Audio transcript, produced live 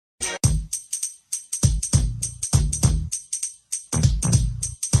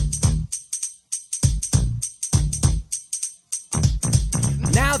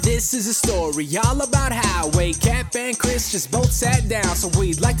This is a story all about how Wade, Cap, and Chris just both sat down. So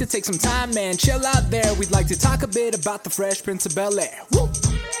we'd like to take some time and chill out there. We'd like to talk a bit about the Fresh Prince of Bel-Air. Woo!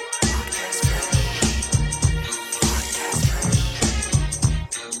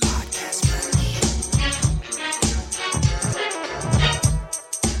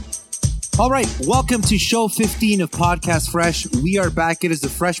 All right, welcome to show 15 of Podcast Fresh. We are back. It is the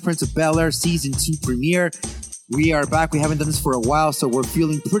Fresh Prince of Bel-Air Season 2 premiere. We are back. We haven't done this for a while, so we're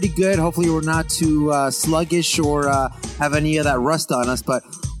feeling pretty good. Hopefully we're not too sluggish or have any of that rust on us, but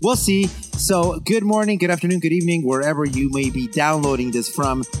we'll see. So good morning, good afternoon, good evening, wherever you may be downloading this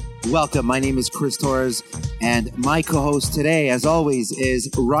from. Welcome. My name is Chris Torres, and my co-host today, as always,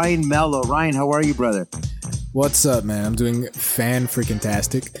 is Ryan Mello. Ryan, how are you, brother? What's up, man? I'm doing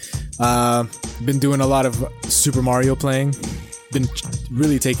fan-freaking-tastic. Been doing a lot of Super Mario playing. Been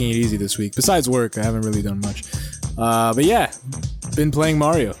really taking it easy this week. Besides work, I haven't really done much. But yeah, been playing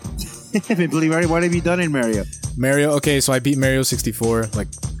Mario. Been playing Mario? What have you done in Mario? Mario, okay, so I beat Mario 64 like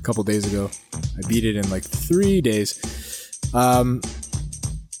a couple days ago. I beat it in like 3 days. And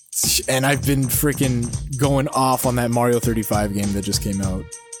I've been freaking going off on that Mario 35 game that just came out.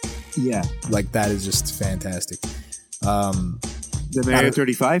 Yeah. Like, that is just fantastic. The Mario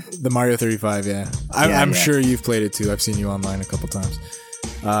 35? The Mario 35, yeah. I'm sure you've played it too. I've seen you online a couple times.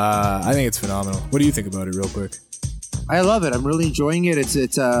 I think it's phenomenal. What do you think about it, real quick? I love it. I'm really enjoying it.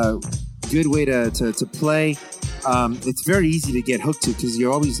 It's a good way to play. It's very easy to get hooked to because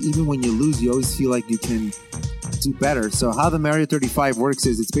you're always, even when you lose, you always feel like you can do better. So how the Mario 35 works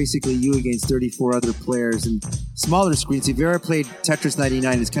is it's basically you against 34 other players and smaller screens. If you ever played Tetris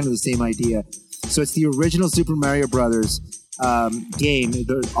 99, it's kind of the same idea. So it's the original Super Mario Brothers game.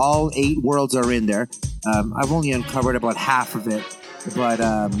 All 8 worlds are in there. I've only uncovered about half of it, but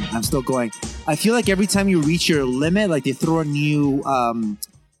I'm still going. I feel like every time you reach your limit, like they throw a new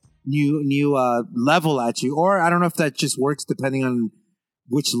level at you, or I don't know if that just works depending on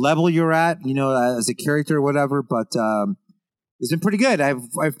which level you're at, you know, as a character or whatever, but it's been pretty good.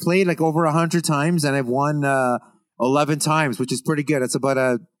 I've played like over 100 times and I've won 11 times, which is pretty good. It's about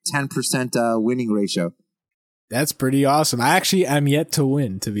a 10% winning ratio. That's pretty awesome. I actually am yet to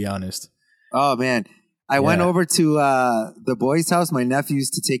win, to be honest. Oh, man. I went over to the boys' house. My nephews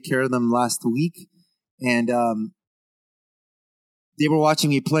to take care of them last week, and they were watching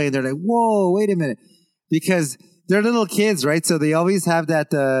me play, and they're like, whoa, wait a minute. Because they're little kids, right? So they always have that,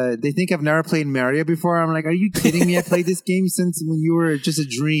 they think I've never played Mario before. I'm like, are you kidding me? I played this game since when you were just a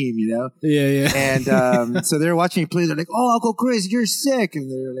dream, you know? Yeah, yeah. And so they're watching me play. They're like, oh, Uncle Chris, you're sick.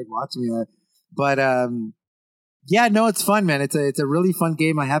 And they're like watching me. But yeah, no, it's fun, man. It's a really fun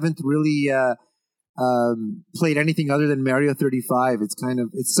game. I haven't really played anything other than Mario 35.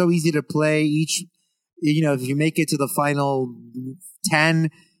 It's so easy to play. Each, you know, if you make it to the final 10,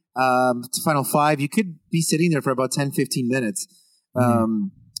 final 5, you could be sitting there for about 10, 15 minutes.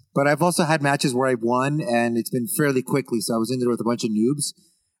 But I've also had matches where I've won, and it's been fairly quickly. So I was in there with a bunch of noobs,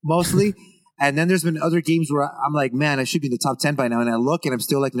 mostly. And then there's been other games where I'm like, man, I should be in the top 10 by now. And I look, and I'm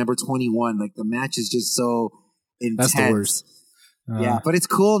still like number 21. Like, the match is just so intense. That's the worst. Yeah, but it's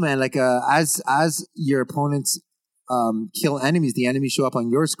cool, man. Like, as your opponents kill enemies, the enemies show up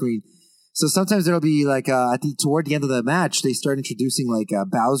on your screen. So sometimes there'll be like toward the end of the match, they start introducing like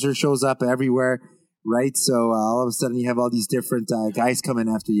Bowser shows up everywhere, right? So all of a sudden you have all these different guys coming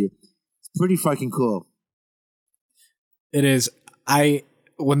after you. It's pretty fucking cool. It is.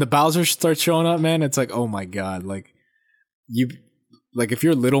 When the Bowser starts showing up, man, it's like, oh my god, like if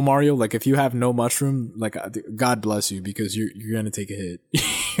you're little Mario, like if you have no mushroom, like God bless you, because you're gonna take a hit.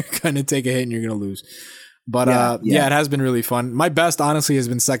 You're gonna take a hit and you're gonna lose. But yeah, it has been really fun. My best, honestly, has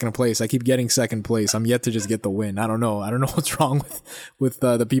been second place. I keep getting second place. I'm yet to just get the win. I don't know what's wrong with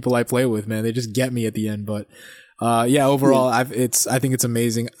the people I play with, man. They just get me at the end. But yeah, overall, I think it's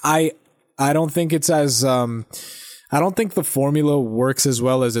amazing. I don't think it's as I don't think the formula works as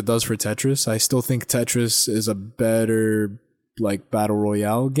well as it does for Tetris. I still think Tetris is a better like battle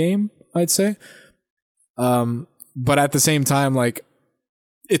royale game, I'd say. But at the same time, like,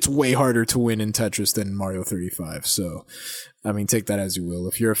 it's way harder to win in Tetris than Mario 35. So, I mean, take that as you will.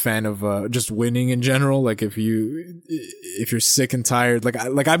 If you're a fan of just winning in general, like if you're sick and tired,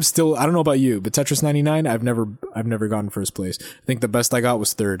 I'm still, I don't know about you, but Tetris 99, I've never gotten first place. I think the best I got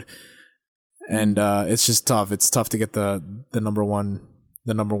was third, and it's just tough. It's tough to get the number one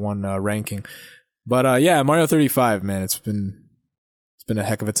ranking. But yeah, Mario 35, man, it's been a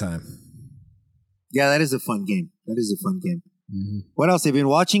heck of a time. Yeah, that is a fun game. Mm-hmm. What else? Have you been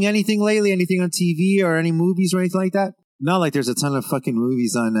watching anything lately? Anything on TV or any movies or anything like that? Not like there's a ton of fucking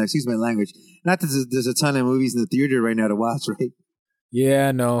movies on, excuse my language. Not that there's a ton of movies in the theater right now to watch, right?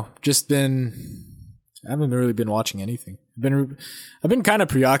 Yeah, no, I haven't really been watching anything. I've been kind of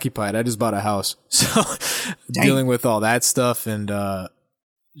preoccupied. I just bought a house, so dealing with all that stuff and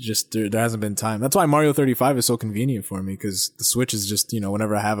just there hasn't been time. That's why Mario 35 is so convenient for me, because the Switch is just,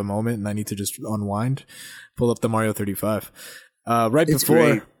 whenever I have a moment and I need to just unwind, pull up the Mario 35. Right it's before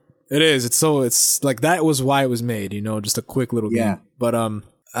great. It is. It's like that was why it was made. Just a quick little game. But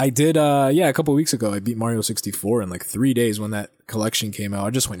I did, a couple of weeks ago, I beat Mario 64 in like 3 days when that collection came out.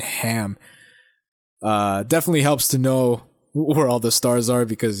 I just went ham. Definitely helps to know where all the stars are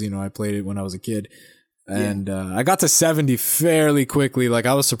because, I played it when I was a kid. And I got to 70 fairly quickly. Like,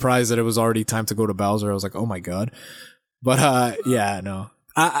 I was surprised that it was already time to go to Bowser. I was like, oh my God. But, no.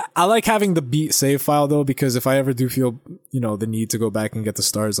 I like having the beat save file, though, because if I ever do feel, the need to go back and get the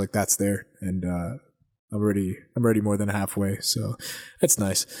stars, like, that's there. And, I'm already more than halfway, so that's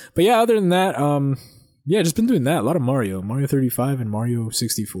nice. But yeah, other than that, just been doing that. A lot of Mario 35 and Mario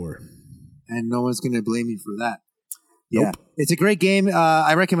 64. And no one's going to blame me for that. Yeah, nope. It's a great game.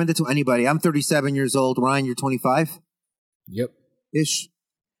 I recommend it to anybody. I'm 37 years old. Ryan, you're 25? Yep. Ish.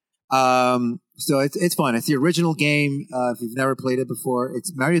 So it's fun. It's the original game. If you've never played it before,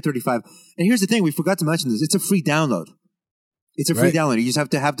 it's Mario 35. And here's the thing. We forgot to mention this. It's a free download. It's a free download. You just have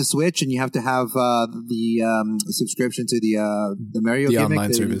to have the Switch, and you have to have the subscription to the Mario the gimmick,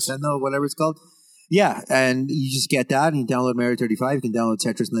 online service, Nintendo, whatever it's called. Yeah, and you just get that, and you download Mario 35. You can download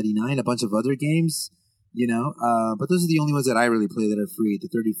Tetris 99, a bunch of other games, But those are the only ones that I really play that are free. The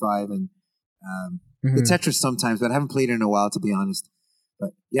 35 and the Tetris sometimes, but I haven't played it in a while, to be honest.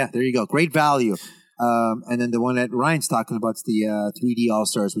 But yeah, there you go. Great value. And then the one that Ryan's talking about is the 3D All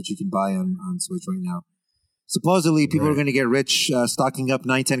Stars, which you can buy on Switch right now. Supposedly, people are going to get rich stocking up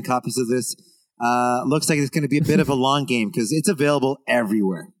 9-10 copies of this. Looks like it's going to be a bit of a long game because it's available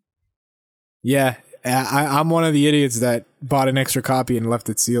everywhere. Yeah, I'm one of the idiots that bought an extra copy and left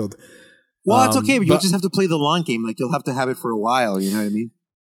it sealed. Well, it's okay, but you'll just have to play the long game. Like, you'll have to have it for a while, you know what I mean?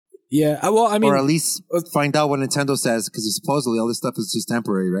 Yeah, well, I mean... Or at least find out what Nintendo says, because supposedly all this stuff is just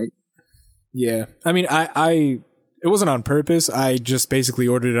temporary, right? Yeah. I mean, it wasn't on purpose. I just basically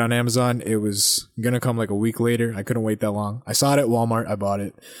ordered it on Amazon. It was going to come like a week later. I couldn't wait that long. I saw it at Walmart. I bought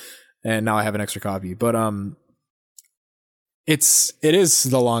it. And now I have an extra copy. But it is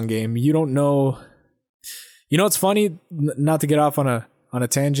the long game. You don't know... it's funny, not to get off on a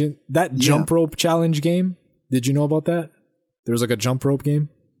tangent. That jump rope challenge game, did you know about that? There was like a jump rope game?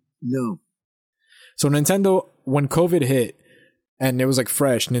 No. So Nintendo, when COVID hit, and it was like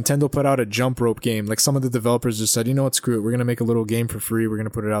fresh, Nintendo put out a jump rope game. Like, some of the developers just said, you know what, screw it. We're going to make a little game for free. We're going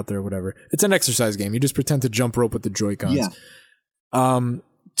to put it out there, whatever. It's an exercise game. You just pretend to jump rope with the Joy-Cons. Yeah.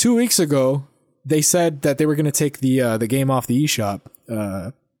 2 weeks ago, they said that they were going to take the game off the eShop.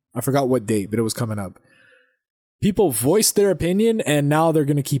 I forgot what date, but it was coming up. People voiced their opinion, and now they're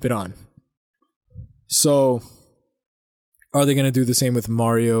going to keep it on. So, are they going to do the same with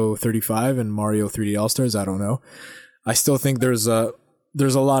Mario 35 and Mario 3D All-Stars? I don't know. I still think there's a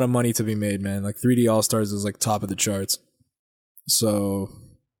lot of money to be made, man. Like, 3D All-Stars is like top of the charts. So,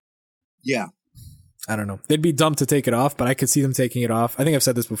 yeah. I don't know. They'd be dumb to take it off, but I could see them taking it off. I think I've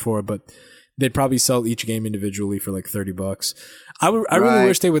said this before, but they'd probably sell each game individually for like $30. I really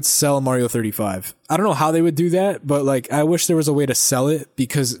wish they would sell Mario 35. I don't know how they would do that, but like, I wish there was a way to sell it,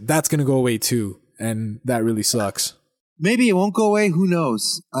 because that's going to go away too, and that really sucks. Maybe it won't go away. Who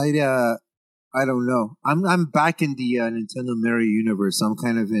knows? I don't know. I'm back in the Nintendo Mario universe. So I'm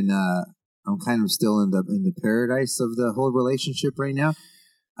kind of still in the paradise of the whole relationship right now.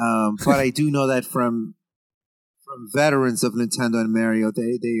 But I do know that from veterans of Nintendo and Mario,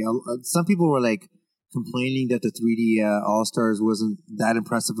 they some people were like complaining that the 3D All Stars wasn't that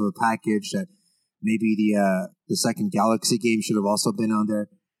impressive of a package. That maybe the second Galaxy game should have also been on there.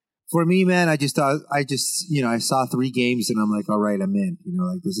 For me, man, I saw 3 games and I'm like, all right, I'm in.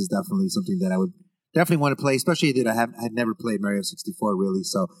 Like, this is definitely something that I would definitely want to play, especially that I had never played Mario 64 really.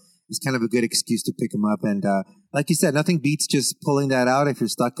 So it's kind of a good excuse to pick them up. And like you said, nothing beats just pulling that out if you're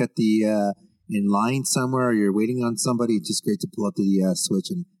stuck at the in line somewhere or you're waiting on somebody. It's just great to pull up the Switch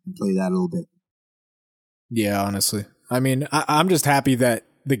and play that a little bit. Yeah, honestly. I mean, I'm just happy that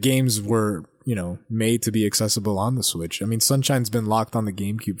the games were, made to be accessible on the Switch. I mean, Sunshine's been locked on the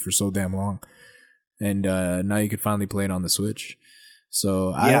GameCube for so damn long. And now you could finally play it on the Switch.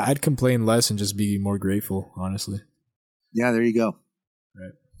 So yeah. I'd complain less and just be more grateful, honestly. Yeah, there you go.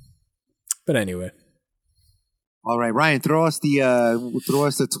 Right. But anyway. All right, Ryan, throw us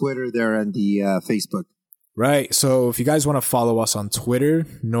the Twitter there and the Facebook. Right. So if you guys want to follow us on Twitter,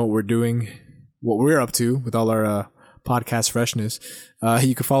 know what we're doing, what we're up to with all our podcast freshness.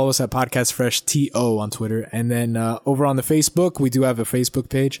 You can follow us at Podcast Fresh TO on Twitter. And then over on the Facebook, we do have a Facebook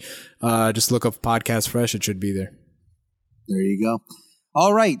page. Just look up Podcast Fresh. It should be there. There you go.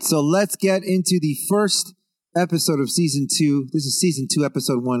 All right. So let's get into the first episode of season 2. This is season 2,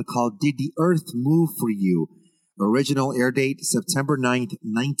 episode 1, called Did the Earth Move for You? Original air date, September 9th,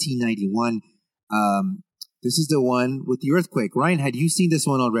 1991. This is the one with the earthquake. Ryan, had you seen this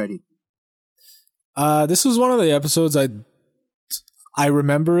one already? This was one of the episodes I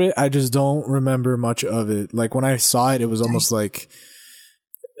remember it. I just don't remember much of it. Like when I saw it, it was almost like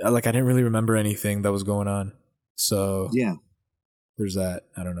I didn't really remember anything that was going on. So yeah, there's that.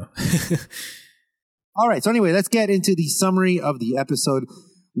 I don't know. All right. So anyway, let's get into the summary of the episode.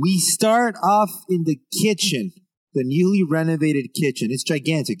 We start off in the kitchen, the newly renovated kitchen. It's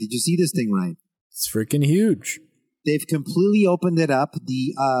gigantic. Did you see this thing, Ryan? It's freaking huge. They've completely opened it up.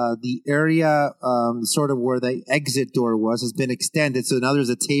 The area sort of where the exit door was has been extended. So now there's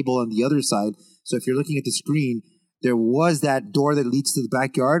a table on the other side. So if you're looking at the screen, there was that door that leads to the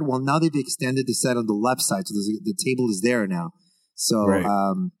backyard. Well, now they've extended the set on the left side. So the table is there now. So right.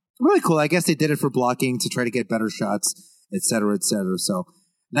 Really cool. I guess they did it for blocking to try to get better shots, et cetera, et cetera. So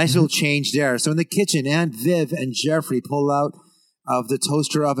nice little change there. So in the kitchen, Aunt Viv and Jeffrey pull out of the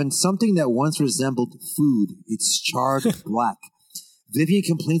toaster oven something that once resembled food. It's charred black. Vivian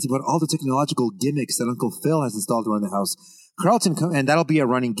complains about all the technological gimmicks that Uncle Phil has installed around the house. Carlton, and that'll be a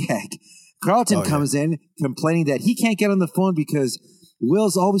running gag. Carlton comes in complaining that he can't get on the phone because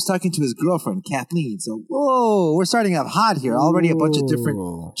Will's always talking to his girlfriend, Kathleen. So, whoa, we're starting off hot here. Already a bunch of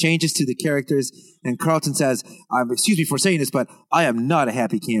different changes to the characters. And Carlton says, excuse me for saying this, but I am not a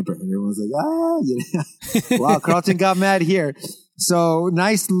happy camper. And everyone's like, yeah. Wow, Carlton got mad here. So,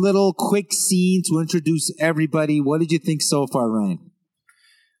 nice little quick scene to introduce everybody. What did you think so far, Ryan?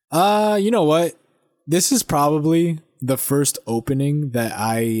 You know what? This is probably the first opening that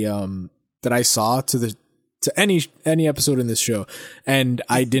I saw to any episode in this show, and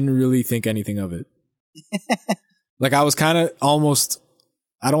I didn't really think anything of it. Like I was kind of almost,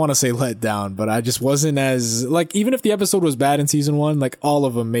 I don't want to say let down, but I just wasn't as like, even if the episode was bad in season 1, like all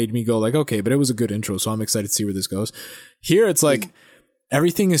of them made me go like, okay, but it was a good intro, so I'm excited to see where this goes. Here it's like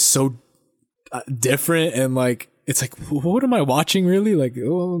everything is so different, and like it's like, what am I watching really? Like,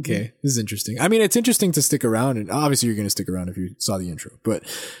 oh, okay, this is interesting. I mean, it's interesting to stick around, and obviously you're going to stick around if you saw the intro, but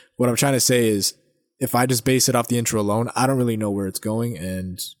what I'm trying to say is, if I just base it off the intro alone, I don't really know where it's going.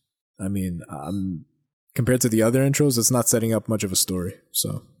 And I mean, compared to the other intros, it's not setting up much of a story.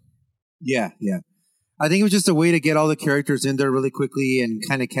 So, yeah. I think it was just a way to get all the characters in there really quickly and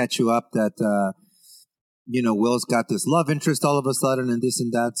kind of catch you up that, Will's got this love interest all of a sudden and this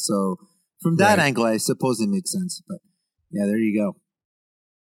and that. So from that angle, I suppose it makes sense. But yeah, there you go.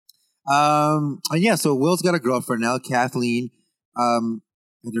 And yeah, so Will's got a girlfriend now, Kathleen, and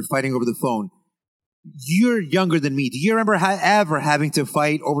they're fighting over the phone. You're younger than me. Do you remember ever having to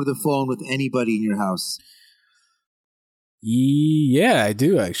fight over the phone with anybody in your house? Yeah, I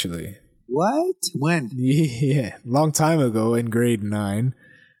do actually. What? When? Yeah, long time ago in grade 9.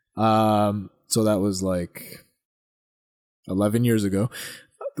 So that was like 11 years ago.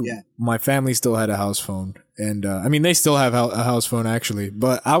 Yeah. My family still had a house phone, and I mean they still have a house phone actually.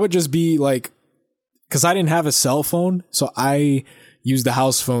 But I would just be like, because I didn't have a cell phone, so I used the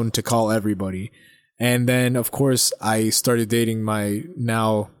house phone to call everybody. And then, of course, I started dating my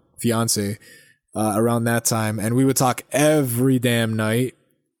now fiance around that time. And we would talk every damn night.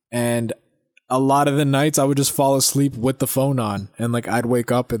 And a lot of the nights, I would just fall asleep with the phone on. And, like, I'd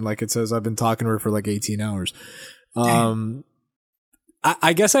wake up and, like, it says I've been talking to her for, like, 18 hours.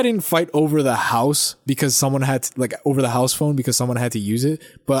 I guess I didn't fight over the house because someone had to, like, over the house phone because someone had to use it.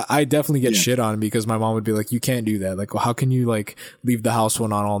 But I definitely get shit on because my mom would be like, you can't do that. Like, well, how can you like leave the house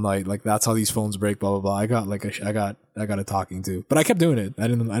phone on all night? Like, that's how these phones break, blah, blah, blah. I got a talking to, but I kept doing it. I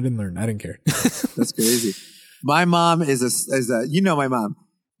didn't learn. I didn't care. That's crazy. My mom is my mom,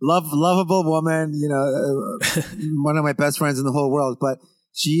 lovable woman, one of my best friends in the whole world, but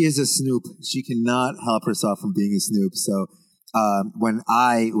she is a snoop. She cannot help herself from being a snoop. So, when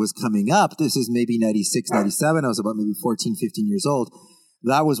I was coming up, this is maybe 96, 97, I was about maybe 14, 15 years old.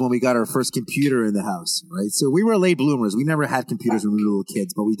 That was when we got our first computer in the house, right? So we were late bloomers. We never had computers when we were little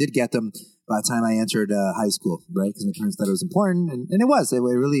kids, but we did get them by the time I entered high school, right? Because my parents thought it was important, and it was. It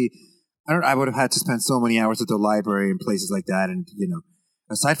really, I would have had to spend so many hours at the library and places like that, and,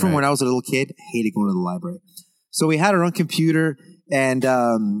 aside from when I was a little kid, I hated going to the library. So we had our own computer, and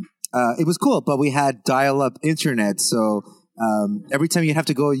it was cool, but we had dial-up internet, so every time you have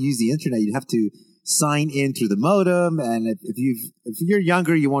to go use the internet, you have to sign in through the modem. And if you're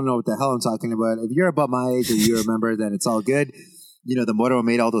younger, you won't know what the hell I'm talking about. If you're about my age and you remember, then it's all good. You know, the modem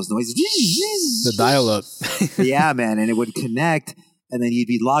made all those noises. The dial-up. Yeah, man. And it would connect, and then you'd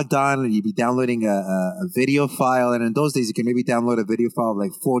be logged on and you'd be downloading a video file. And in those days, you can maybe download a video file of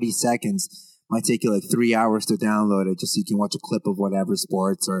like 40 seconds. Might take you like 3 hours to download it just so you can watch a clip of whatever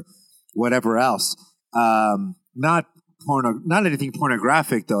sports or whatever else. Not anything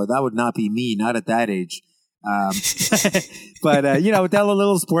pornographic, though. That would not be me, not at that age. But, download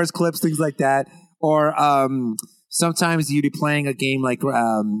little sports clips, things like that. Or sometimes you'd be playing a game like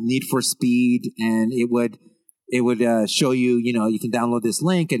Need for Speed, and it would show you, you can download this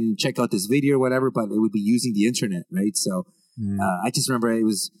link and check out this video or whatever, but it would be using the internet, right? So I just remember it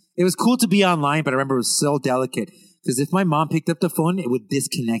was cool to be online, but I remember it was so delicate because if my mom picked up the phone, it would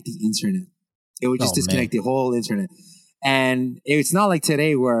disconnect the internet. It would just disconnect the whole internet. And it's not like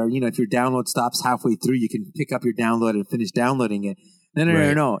today where, if your download stops halfway through, you can pick up your download and finish downloading it.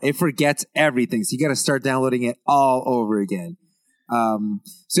 No. It forgets everything. So you got to start downloading it all over again.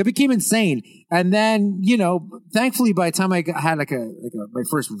 So it became insane. And then, thankfully by the time I had my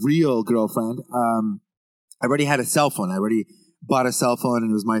first real girlfriend, I already had a cell phone. I already bought a cell phone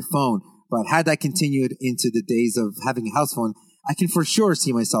and it was my phone. But had that continued into the days of having a house phone, I can for sure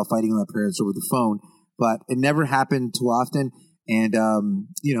see myself fighting with my parents over the phone. But it never happened too often. And,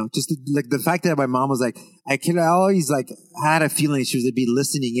 just like the fact that my mom was like, I always had a feeling she would be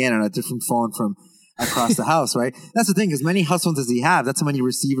listening in on a different phone from across the house, right? That's the thing, as many house phones as you have, that's how many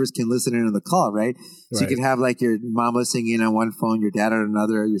receivers can listen in on the call, right? So you could have like your mom listening in on one phone, your dad on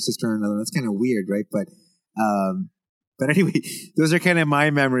another, your sister on another. That's kind of weird, right? But anyway, those are kind of my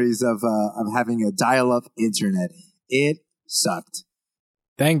memories of having a dial-up internet. It sucked.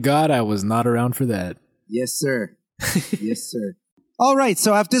 Thank God I was not around for that. Yes, sir. Yes, sir. All right.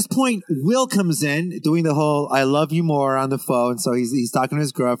 So at this point, Will comes in doing the whole "I love you more" on the phone. So he's talking to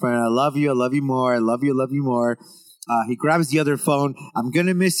his girlfriend. I love you more. I love you more. He grabs the other phone. I'm going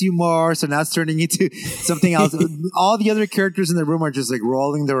to miss you more. So now it's turning into something else. All the other characters in the room are just like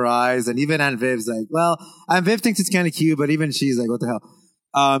rolling their eyes. And even Aunt Viv's like, well, Aunt Viv thinks it's kind of cute, but even she's like, what the hell?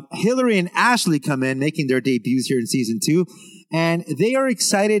 Hillary and Ashley come in, making their debuts here in season 2. And they are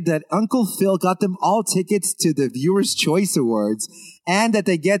excited that Uncle Phil got them all tickets to the Viewers' Choice Awards and that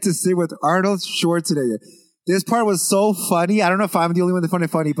they get to sit with Arnold Schwarzenegger. This part was so funny. I don't know if I'm the only one that found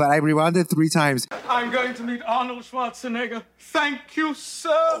it funny, but I rewound it 3 times. I'm going to meet Arnold Schwarzenegger. Thank you,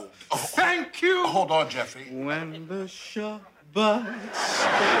 sir. Thank you. Hold on, Jeffrey. When the shark bites,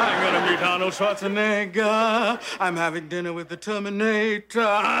 I'm going to meet Arnold Schwarzenegger. I'm having dinner with the Terminator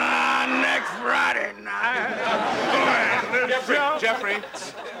next Friday night. Jeffrey,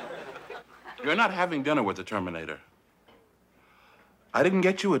 you're not having dinner with the Terminator. I didn't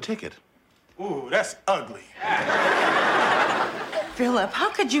get you a ticket. Ooh, that's ugly. Philip, how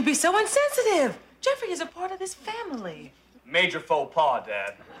could you be so insensitive? Jeffrey is a part of this family. Major faux pas,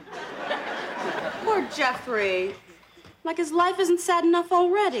 Dad. Poor Jeffrey. Like his life isn't sad enough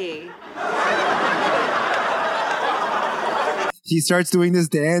already. He starts doing this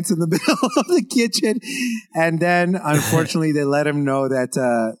dance in the middle of the kitchen. And then, unfortunately, they let him know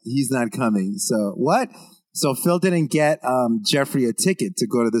that he's not coming. So, what? So, Phil didn't get Jeffrey a ticket to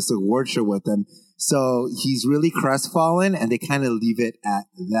go to this award show with them. So, he's really crestfallen, and they kind of leave it at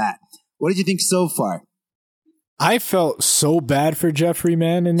that. What did you think so far? I felt so bad for Jeffrey,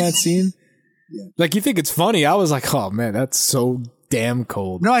 man, in that scene. Yeah. Like, you think it's funny. I was like, oh, man, that's so damn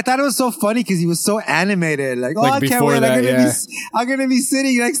cold. No, I thought it was so funny because he was so animated. Like, oh, I can't wait. I'm going to be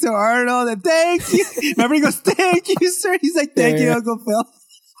sitting next to Arnold and thank you. Remember, he goes, thank you, sir. He's like, thank you, Uncle Phil.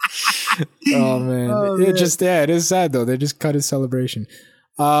 Oh, man. It is sad, though. They just cut his celebration.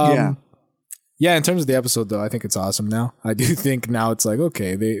 Yeah, in terms of the episode, though, I think it's awesome now. I do think now it's like,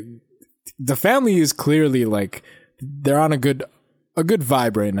 okay, the family is clearly like, they're on a good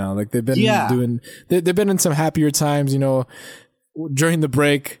vibe right now. Like they've been they've been in some happier times, during the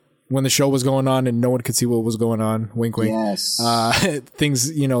break when the show was going on and no one could see what was going on. Wink, wink. Yes.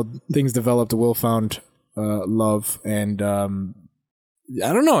 Things developed. Will found love, and I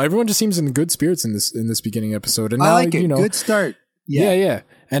don't know. Everyone just seems in good spirits in this beginning episode. And now, I like it. Good start. Yeah.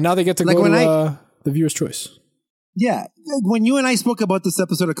 And now they get to go to the Viewer's Choice. Yeah. When you and I spoke about this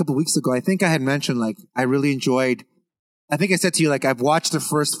episode a couple of weeks ago, I think I had mentioned I really enjoyed. I think I said to you, I've watched the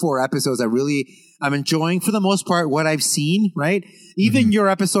first 4 episodes. I'm enjoying for the most part what I've seen, right? Even your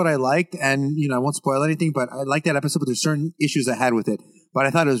episode I liked, and, I won't spoil anything, but I liked that episode, but there's certain issues I had with it, but I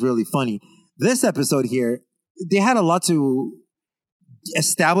thought it was really funny. This episode here, they had a lot to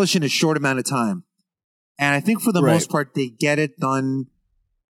establish in a short amount of time. And I think for the most part, they get it done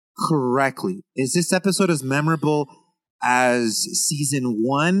correctly. Is this episode as memorable as season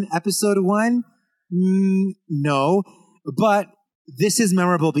 1, episode 1? No. But this is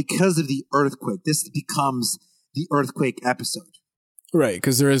memorable because of the earthquake. This becomes the earthquake episode. Right,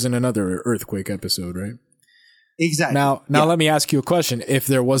 because there isn't another earthquake episode, right? Exactly. Now let me ask you a question. If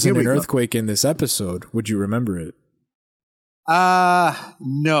there wasn't an earthquake in this episode, would you remember it?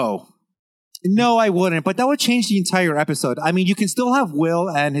 No. No, I wouldn't. But that would change the entire episode. I mean, you can still have Will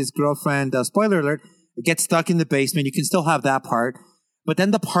and his girlfriend, spoiler alert, get stuck in the basement. You can still have that part. But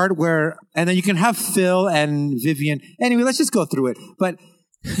then the part where, and then you can have Phil and Vivian. Anyway, let's just go through it. But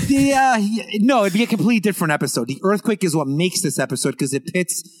no, it'd be a completely different episode. The earthquake is what makes this episode because it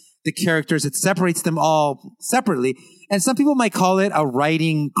pits the characters. It separates them all separately. And some people might call it a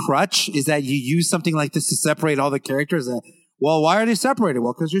writing crutch, is that you use something like this to separate all the characters. Well, why are they separated?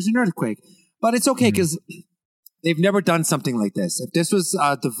 Well, because there's an earthquake. But it's okay because they've never done something like this. If this was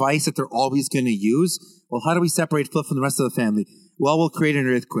a device that they're always going to use, well, how do we separate Phil from the rest of the family? Well, we'll create an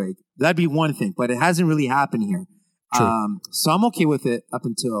earthquake. That'd be one thing, but it hasn't really happened here. So I'm okay with it up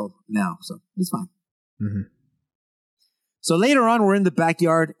until now. So it's fine. Mm-hmm. So later on, we're in the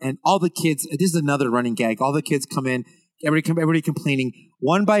backyard and all the kids, this is another running gag. All the kids come in, everybody complaining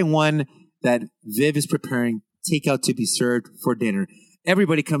one by one that Viv is preparing takeout to be served for dinner.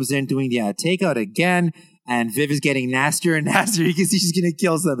 Everybody comes in doing the takeout again, and Viv is getting nastier and nastier. You can see she's going to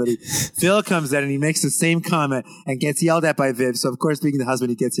kill somebody. Phil comes in and he makes the same comment and gets yelled at by Viv. So, of course, being the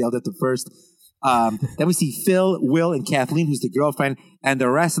husband, he gets yelled at the first. Then we see Phil, Will, and Kathleen, who's the girlfriend, and the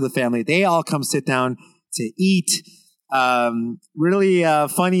rest of the family. They all come sit down to eat. Really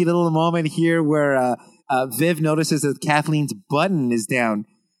funny little moment here where Viv notices that Kathleen's button is down.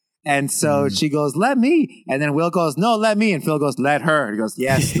 And so she goes, let me. And then Will goes, no, let me. And Phil goes, let her. He goes,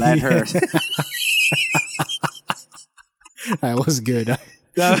 yes, let her. That was good.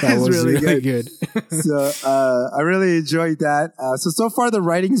 That was really good. So I really enjoyed that. So far the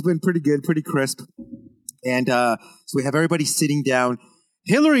writing's been pretty good, pretty crisp. And so we have everybody sitting down.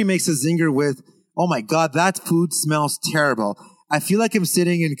 Hillary makes a zinger with, oh my God, that food smells terrible. I feel like I'm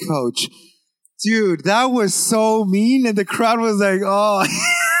sitting in Coach. Dude, that was so mean. And the crowd was like, oh.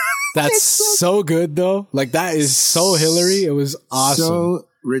 That's so good, though. Like, that is so Hillary. It was awesome. So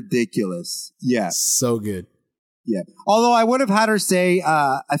ridiculous. Yeah. So good. Yeah. Although I would have had her say,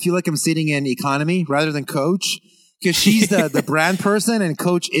 I feel like I'm sitting in economy rather than Coach. Because she's the brand person and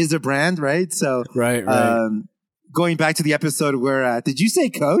Coach is a brand, right? So, right. Going back to the episode where, did you say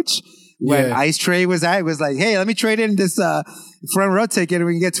Coach? When Ice Tray was like, hey, let me trade in this front row ticket and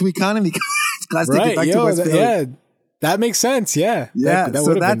we can get to economy class ticket back to West Philly. Yeah. That makes sense. Yeah. That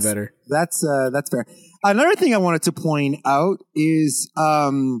would have been better. That's fair. Another thing I wanted to point out is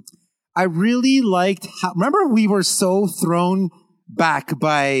I really liked remember we were so thrown back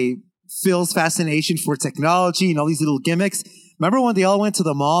by Phil's fascination for technology and all these little gimmicks. Remember when they all went to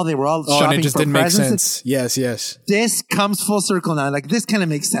the mall? They were all shopping and it just for didn't presents? make sense. Yes. This comes full circle now. Like, this kind of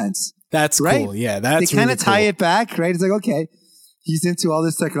makes sense. That's right? cool. Yeah, that's They kind of really tie cool. it back, right? It's like, okay, he's into all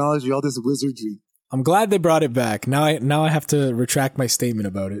this technology, all this wizardry. I'm glad they brought it back. Now I have to retract my statement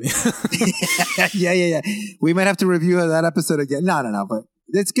about it. Yeah. We might have to review that episode again. No. But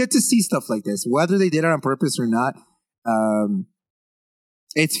it's good to see stuff like this, whether they did it on purpose or not.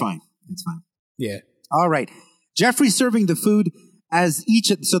 It's fine. Yeah. All right. Jeffrey's serving the food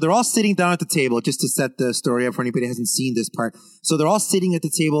so they're all sitting down at the table, just to set the story up for anybody who hasn't seen this part. So they're all sitting at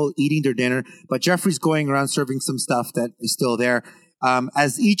the table eating their dinner, but Jeffrey's going around serving some stuff that is still there.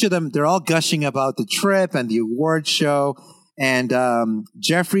 As each of them, they're all gushing about the trip and the award show. And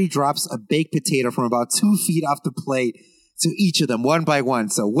Jeffrey drops a baked potato from about 2 feet off the plate to each of them, one by one.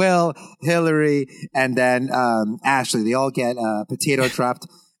 So Will, Hillary, and then Ashley, they all get a potato dropped.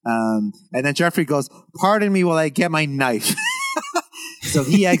 And then Jeffrey goes, pardon me while I get my knife. So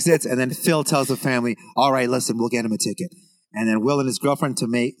he exits, and then Phil tells the family, all right, listen, we'll get him a ticket. And then Will and his girlfriend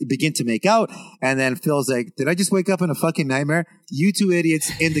begin to make out. And then Phil's like, did I just wake up in a fucking nightmare? You two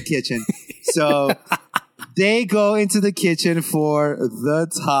idiots in the kitchen. So they go into the kitchen for the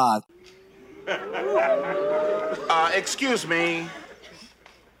talk. Excuse me.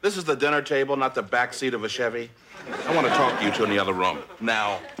 This is the dinner table, not the back seat of a Chevy. I want to talk to you two in the other room.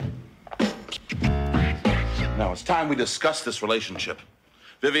 Now, it's time we discuss this relationship.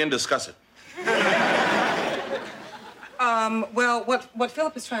 Vivian, discuss it. Well, what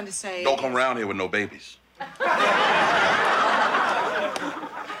Philip is trying to say... Don't come around here with no babies.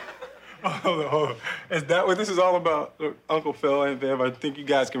 Hold on. Is that what this is all about? Look, Uncle Phil and Viv, I think you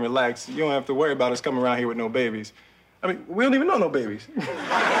guys can relax. You don't have to worry about us coming around here with no babies. I mean, we don't even know no babies.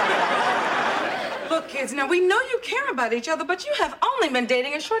 Look, kids. Now, we know you care about each other, but you have only been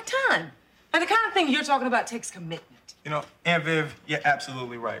dating a short time. And the kind of thing you're talking about takes commitment. You know, Aunt Viv, you're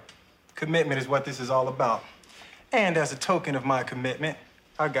absolutely right. Commitment is what this is all about. And as a token of my commitment,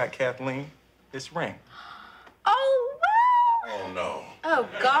 I got Kathleen this ring. Oh, wow. Oh, no. Oh,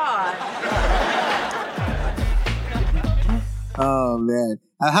 God. Oh, man.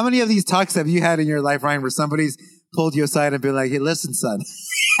 How many of these talks have you had in your life, Ryan, where somebody's pulled you aside and been like, hey, listen, son?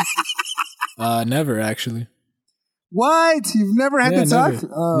 Never, actually. What? You've never had to talk? Never,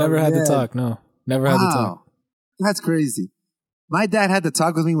 Oh, never had man. to talk, no. Never had to talk. That's crazy. My dad had to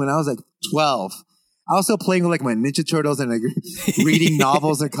talk with me when I was like 12. I was still playing with like my Ninja Turtles and like reading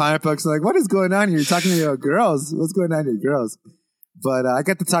novels and comic books. Like, what is going on here? You're talking to girls. What's going on here, girls? But I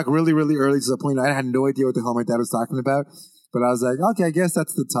got to talk really, really early to the point I had no idea what the hell my dad was talking about. But I was like, okay, I guess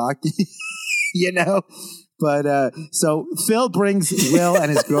that's the talk, you know? But so Phil brings Will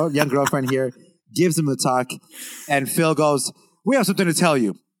and his young girlfriend here, gives him the talk, and Phil goes, we have something to tell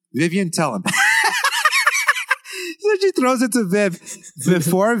you. Vivian, tell him. So she throws it to Viv.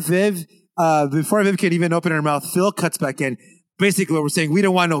 Before Viv can even open her mouth, Phil cuts back in. Basically, what we're saying, we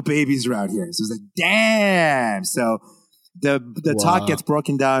don't want no babies around here. So it's like, damn. So the talk gets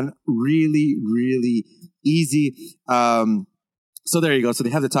broken down really, really easy. So there you go. So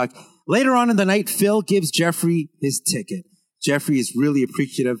they have the talk. Later on in the night, Phil gives Jeffrey his ticket. Jeffrey is really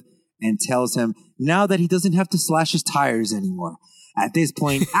appreciative and tells him now that he doesn't have to slash his tires anymore. At this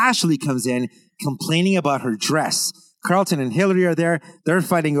point, Ashley comes in complaining about her dress. Carlton and Hillary are there. They're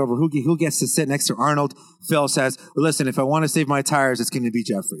fighting over who gets to sit next to Arnold. Phil says, well, listen, if I want to save my tires, it's going to be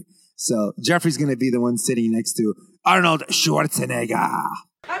Jeffrey. So Jeffrey's going to be the one sitting next to Arnold Schwarzenegger.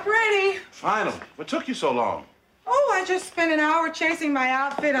 I'm ready. Finally. What took you so long? Oh, I just spent an hour chasing my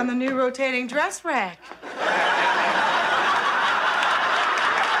outfit on the new rotating dress rack.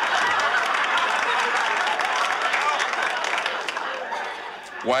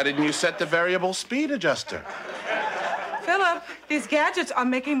 Why didn't you set the variable speed adjuster? Philip, these gadgets are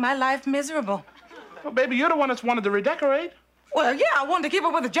making my life miserable. Well, baby, you're the one that's wanted to redecorate. Well, yeah, I wanted to keep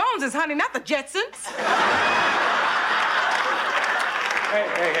up with the Joneses, honey, not the Jetsons.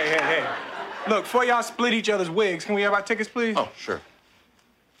 Hey. Look, before y'all split each other's wigs, can we have our tickets, please? Oh, sure.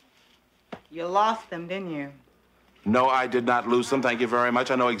 You lost them, didn't you? No, I did not lose them. Thank you very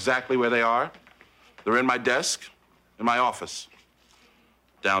much. I know exactly where they are. They're in my desk, in my office,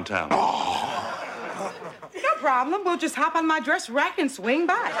 downtown. No problem. We'll just hop on my dress rack and swing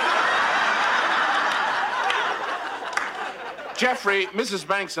by. Jeffrey, Mrs.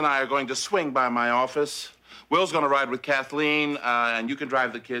 Banks and I are going to swing by my office. Will's going to ride with Kathleen, and you can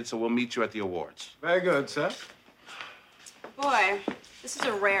drive the kids, so we'll meet you at the awards. Very good, sir. Boy, this is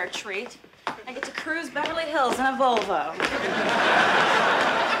a rare treat. I get to cruise Beverly Hills in a Volvo.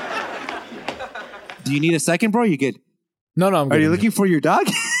 Do you need a second, bro? You good? No, I'm good. Are you looking for your dog?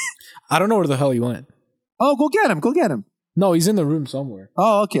 I don't know where the hell he went. Oh, go get him. No, he's in the room somewhere.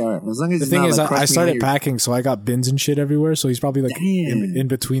 Oh, okay, all right. As long as The he's thing not, is, like, I started your... packing, so I got bins and shit everywhere, so he's probably like in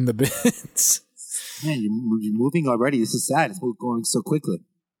between the bins. Man, you're moving already. This is sad. It's going so quickly.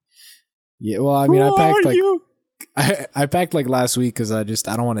 Yeah, well, I mean, I packed like last week because I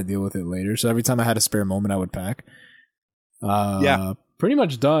don't want to deal with it later. So every time I had a spare moment, I would pack. Yeah, pretty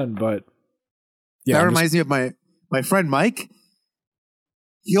much done. But yeah, that reminds me of my friend Mike.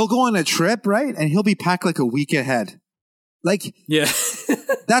 He'll go on a trip, right, and he'll be packed like a week ahead. Like, yeah,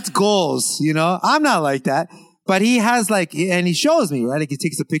 that's goals. You know, I'm not like that. But he has like, and he shows me, right? Like he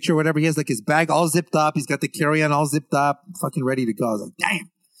takes a picture or whatever. He has like his bag all zipped up. He's got the carry-on all zipped up, fucking ready to go. I was like, damn.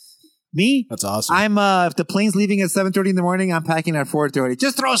 Me? That's awesome. I'm, if the plane's leaving at 7:30 in the morning, I'm packing at 4:30.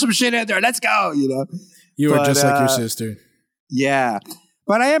 Just throw some shit in there. Let's go, you know? You are just like your sister. Yeah.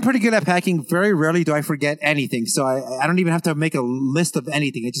 But I am pretty good at packing. Very rarely do I forget anything. So I don't even have to make a list of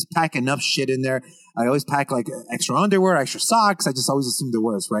anything. I just pack enough shit in there. I always pack like extra underwear, extra socks. I just always assume the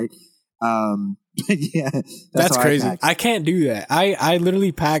worst, right? Yeah, that's crazy. I can't do that. I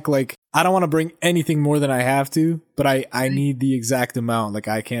literally pack like, I don't want to bring anything more than I have to, but I need the exact amount. Like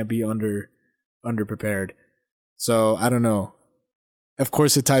I can't be under prepared. So I don't know. Of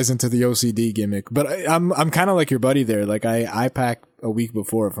course it ties into the OCD gimmick, but I'm kind of like your buddy there. Like I pack a week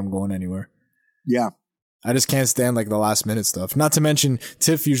before if I'm going anywhere. Yeah. I just can't stand like the last minute stuff. Not to mention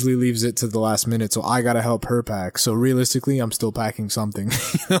Tiff usually leaves it to the last minute, so I gotta help her pack. So realistically, I'm still packing something.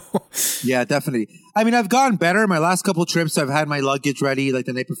 You know? Yeah, definitely. I mean, I've gotten better. My last couple trips, I've had my luggage ready like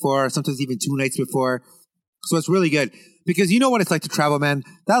the night before, sometimes even 2 nights before. So it's really good because you know what it's like to travel, man.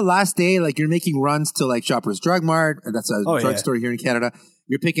 That last day, like you're making runs to like Shoppers Drug Mart. That's a drugstore here in Canada.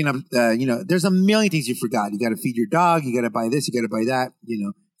 You're picking up, there's a million things you forgot. You got to feed your dog. You got to buy this. You got to buy that. You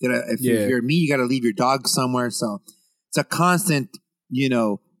know, If you're me, you got to leave your dog somewhere. So it's a constant,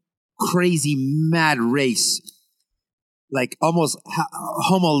 crazy mad race, like almost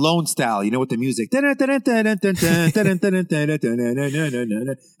Home Alone style, with the music. I'm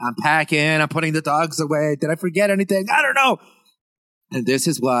packing, I'm putting the dogs away. Did I forget anything? I don't know. And this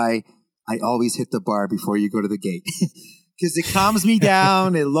is why I always hit the bar before you go to the gate. Because it calms me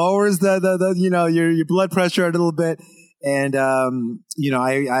down. It lowers the your blood pressure a little bit. And,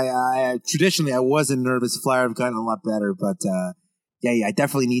 I traditionally, I wasn't nervous flyer. I've gotten a lot better, but, I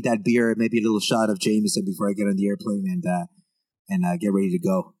definitely need that beer, maybe a little shot of Jameson before I get on the airplane and get ready to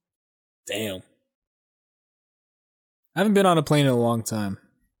go. Damn. I haven't been on a plane in a long time.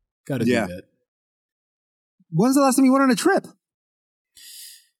 Gotta do that. When's the last time you went on a trip?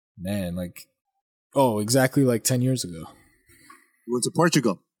 Man, exactly 10 years ago. You went to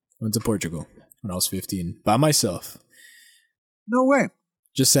Portugal. Went to Portugal when I was 15 by myself. No way.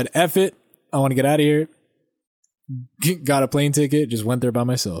 Just said, F it. I want to get out of here. Got a plane ticket. Just went there by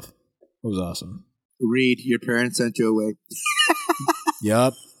myself. It was awesome. Reed, your parents sent you away.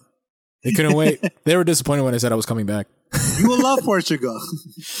 Yup. They couldn't wait. They were disappointed when I said I was coming back. You will love Portugal.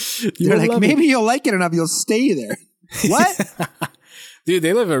 They're like, maybe you'll like it enough. You'll stay there. What? Dude,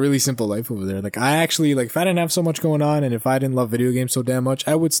 they live a really simple life over there. I actually, if I didn't have so much going on and if I didn't love video games so damn much,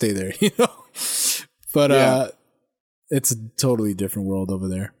 I would stay there, But, it's a totally different world over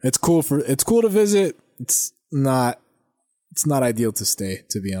there. It's cool to visit. It's not ideal to stay,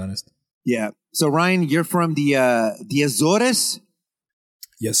 to be honest. Yeah. So Ryan, you're from the Azores?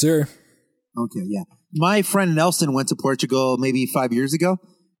 Yes, sir. Okay, yeah. My friend Nelson went to Portugal maybe 5 years ago,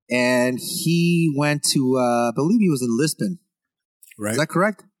 and he went to, I believe he was in Lisbon. Right. Is that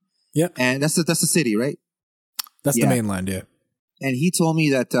correct? Yep. And that's the city, right? That's the mainland, yeah. And he told me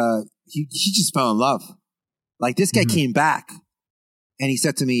that he just fell in love. This guy came back, and he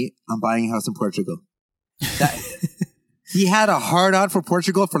said to me, I'm buying a house in Portugal. He had a hard on for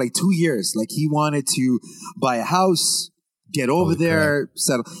Portugal for 2 years. He wanted to buy a house, get over there,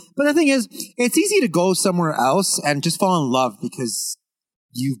 settle. But the thing is, it's easy to go somewhere else and just fall in love because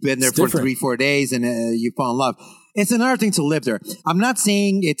you've been there for 3-4 days and you fall in love. It's another thing to live there. I'm not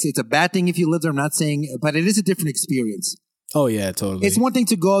saying it's a bad thing if you live there. I'm not saying, but it is a different experience. Oh, yeah, totally. It's one thing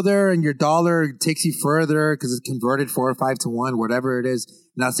to go there and your dollar takes you further because it's converted 4 or 5 to 1, whatever it is.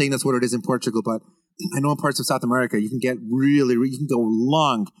 I'm not saying that's what it is in Portugal, but I know in parts of South America, you can get you can go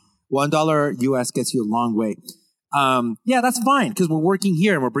long. $1 US gets you a long way. That's fine because we're working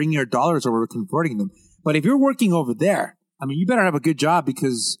here and we're bringing our dollars or we're converting them. But if you're working over there, you better have a good job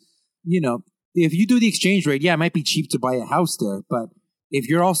because, if you do the exchange rate, it might be cheap to buy a house there. But if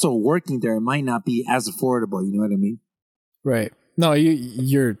you're also working there, it might not be as affordable. You know what I mean? Right. No,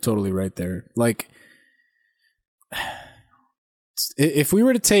 you're totally right there. If we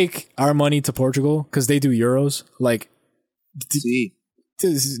were to take our money to Portugal, because they do euros,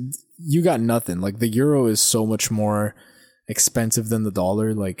 you got nothing. The euro is so much more expensive than the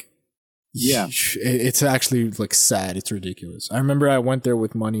dollar. It's actually sad. It's ridiculous. I remember I went there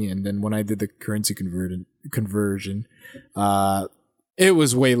with money, and then when I did the currency conversion, it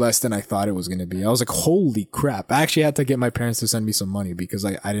was way less than I thought it was going to be. I was like, holy crap. I actually had to get my parents to send me some money because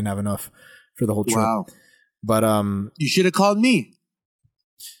I didn't have enough for the whole trip. Wow. But you should have called me.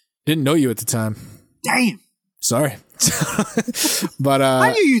 Didn't know you at the time. Damn. Sorry. But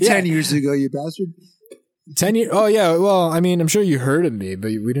I knew you 10 years ago, you bastard. 10 years? Oh, yeah. Well, I'm sure you heard of me, but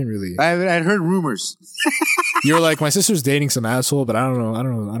we didn't really. I'd heard rumors. You were like, my sister's dating some asshole, but I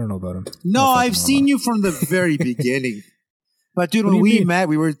don't know about him. No, I've seen you from the very beginning. But dude, when we met,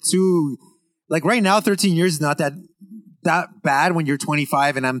 we were right now, 13 years is not that bad when you're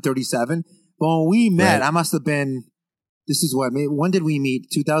 25 and I'm 37. But when we met, I must have been, this is when did we meet?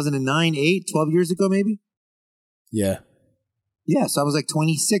 2009, 12 years ago, maybe? Yeah. Yeah, so I was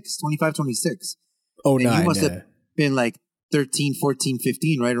 25, 26. Oh, and you must have been 13, 14,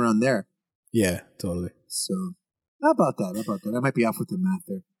 15, right around there. Yeah, totally. So, how about that? I might be off with the math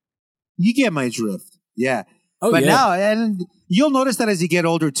there. You get my drift. Yeah. Oh, but now, and you'll notice that as you get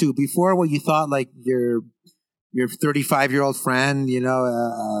older too. Before, what you thought your 35-year-old friend, you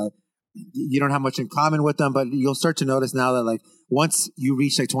don't have much in common with them, but you'll start to notice now that once you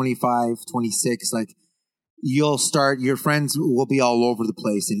reach 25, 26, your friends will be all over the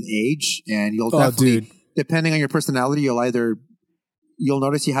place in age, and you'll definitely, depending on your personality, you'll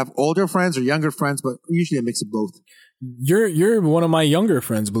notice you have older friends or younger friends, but usually a mix of both. You're one of my younger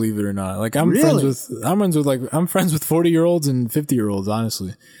friends, believe it or not. I'm really? I'm friends with 40-year-olds and 50-year-olds,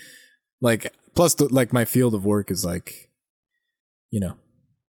 honestly. Plus my field of work is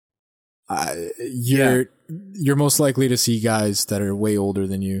you're most likely to see guys that are way older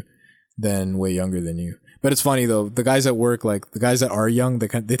than you than way younger than you. But it's funny though, the guys at work, like the guys that are young,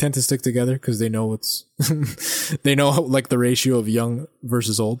 they tend to stick together because they know they know like the ratio of young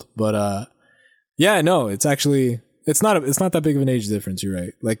versus old. But yeah, no, it's not that big of an age difference. You're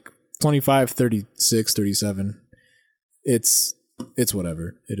right. Like 25, 36, 37. It's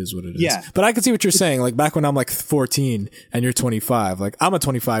whatever. It is what it is. Yeah. But I can see what you're saying. Like back when I'm like 14 and you're 25, like I'm a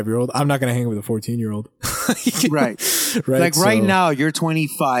 25-year-old. I'm not going to hang with a 14-year-old. Right. Like right now, you're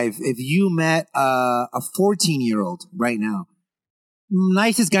 25. If you met a 14-year-old right now,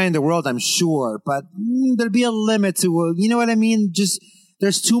 nicest guy in the world, I'm sure, but there'd be a limit to, you know what I mean? Just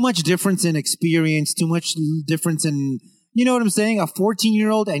there's too much difference in experience, too much difference in, you know what I'm saying? A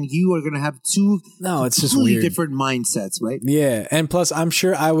 14-year-old and you are going to have two it's just completely weird. different mindsets, right? Yeah, and plus I'm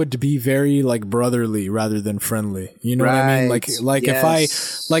sure I would be very like brotherly rather than friendly. You know what I mean? Like if I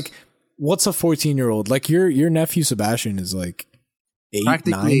like, what's a 14-year-old? Like your nephew Sebastian is like 8,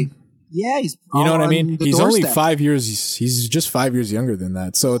 Practically, 9. Yeah, he's you know what I mean? He's only doorstep. 5 years. He's just 5 years younger than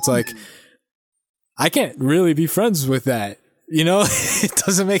that. So it's like I can't really be friends with that. You know, it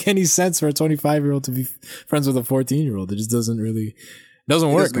doesn't make any sense for a 25-year-old to be friends with a 14-year-old. It just doesn't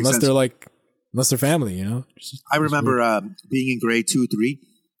work unless they're family, you know? I remember being in grade 2, 3,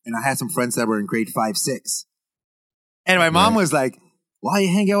 and I had some friends that were in grade 5, 6. And my mom was like, why you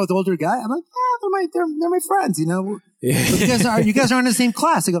hang out with older guys? I'm like, yeah, they're my friends, you know? Yeah. You guys are in the same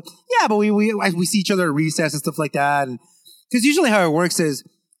class. I go, yeah, but we see each other at recess and stuff like that. And because usually how it works is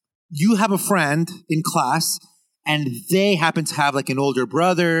you have a friend in class, and they happen to have like an older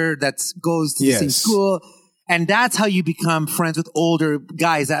brother that goes to the same school. And that's how you become friends with older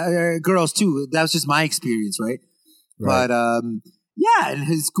guys, girls too. That was just my experience, right? But yeah, in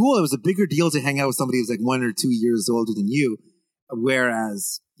his school, it was a bigger deal to hang out with somebody who's like 1 or 2 years older than you.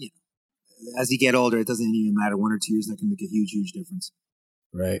 Whereas, you know, as you get older, it doesn't even matter. 1 or 2 years, that can make a huge, huge difference.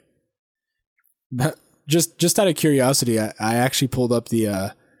 Right. But just out of curiosity, I actually pulled up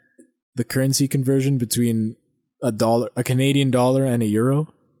the currency conversion between a Canadian dollar and a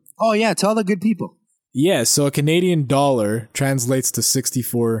euro. Oh yeah, tell the good people. Yeah, so a Canadian dollar translates to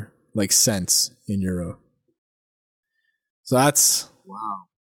 64 like cents in euro. So that's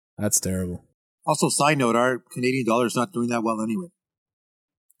terrible. Also, side note, our Canadian dollar is not doing that well anyway.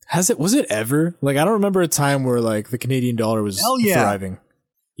 Was it ever? Like I don't remember a time where like the Canadian dollar was thriving.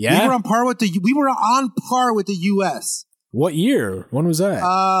 Yeah. We were on par with the US. What year? When was that?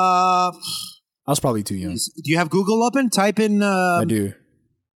 I was probably too young. Do you have Google open? Type in. I do.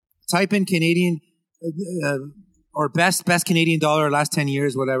 Type in Canadian or best Canadian dollar last 10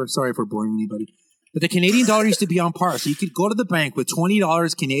 years, whatever. Sorry for boring anybody. But the Canadian dollar used to be on par. So you could go to the bank with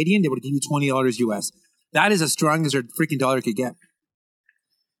 $20 Canadian. They would give you $20 US. That is as strong as your freaking dollar could get.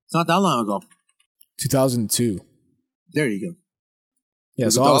 It's not that long ago. 2002. There you go. Yeah,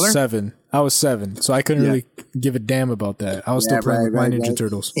 so I was 7. So I couldn't really give a damn about that. I was still playing with my Ninja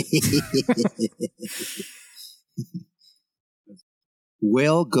Turtles.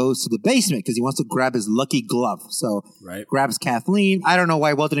 Will goes to the basement because he wants to grab his lucky glove. So grabs Kathleen. I don't know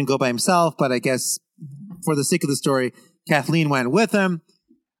why Will didn't go by himself, but I guess for the sake of the story, Kathleen went with him.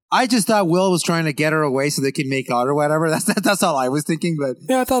 I just thought Will was trying to get her away so they could make out or whatever. That's all I was thinking. But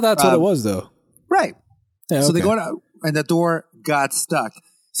yeah, I thought that's what it was, though. Right. Yeah, so they go out, and the door got stuck.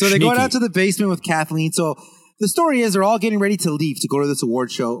 So they go out to the basement with Kathleen. So the story is they're all getting ready to leave to go to this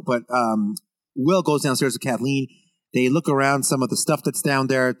award show. But Will goes downstairs with Kathleen. They look around some of the stuff that's down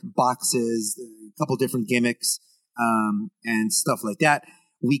there, boxes, a couple different gimmicks, and stuff like that.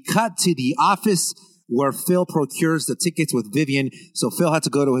 We cut to the office where Phil procures the tickets with Vivian. So Phil had to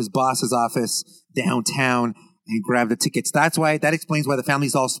go to his boss's office downtown and grab the tickets. That explains why the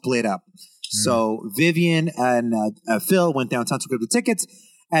family's all split up. So Vivian and Phil went downtown to grab the tickets.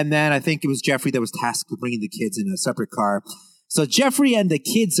 And then I think it was Jeffrey that was tasked with bringing the kids in a separate car. So Jeffrey and the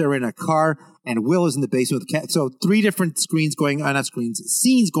kids are in a car, and Will is in the basement with the cat. So 3 different scenes going on at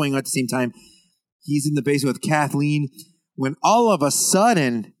the same time. He's in the basement with Kathleen when all of a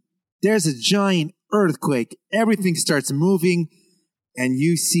sudden there's a giant earthquake. Everything starts moving, and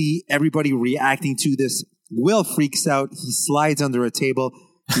you see everybody reacting to this. Will freaks out. He slides under a table.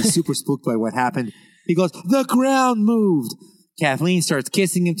 He's super spooked by what happened. He goes, "The ground moved." Kathleen starts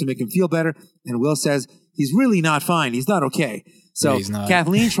kissing him to make him feel better, and Will says he's really not fine. He's not okay. So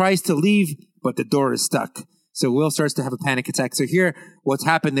Kathleen tries to leave, but the door is stuck. So Will starts to have a panic attack. So here, what's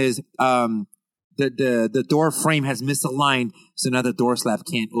happened is the door frame has misaligned, so now the door slab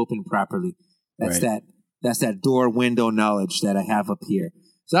can't open properly. That's that door window knowledge that I have up here.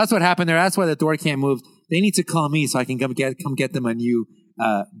 So that's what happened there. That's why the door can't move. They need to call me so I can come get them a new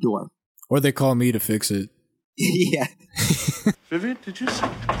door. Or they call me to fix it. Yeah. Vivian, did you see?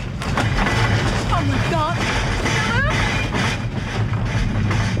 Oh my God.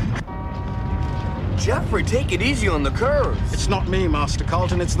 Jeffrey, take it easy on the curves. It's not me, Master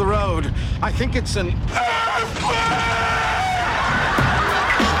Carlton. It's the road. I think it's an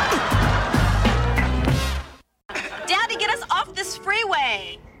Daddy, get us off this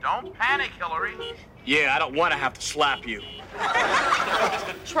freeway. Don't panic, Hillary. Yeah, I don't want to have to slap you.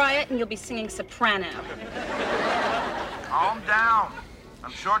 Try it and you'll be singing soprano. Calm down.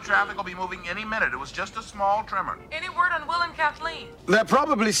 I'm sure traffic will be moving any minute. It was just a small tremor. Any word on Will and Kathleen? They're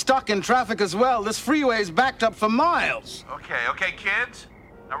probably stuck in traffic as well. This freeway's backed up for miles. Okay, kids.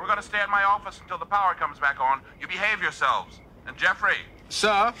 Now we're gonna stay at my office until the power comes back on. You behave yourselves. And Jeffrey,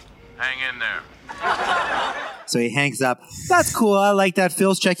 Sir? hang in there. So he hangs up. That's cool. I like that.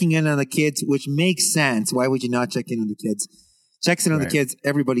 Phil's checking in on the kids, which makes sense. Why would you not check in on the kids? Checks in on the kids.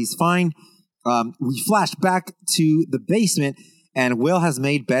 Everybody's fine. We flash back to the basement, and Will has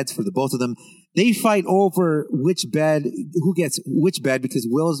made beds for the both of them. They fight over who gets which bed, because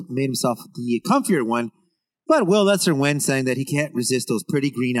Will's made himself the comfier one. But Will lets her win, saying that he can't resist those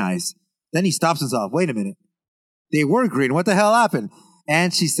pretty green eyes. Then he stops himself. Wait a minute. They were green. What the hell happened?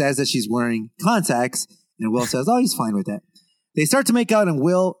 And she says that she's wearing contacts. And Will says, oh, he's fine with that. They start to make out, and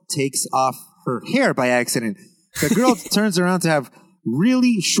Will takes off her hair by accident. The girl turns around to have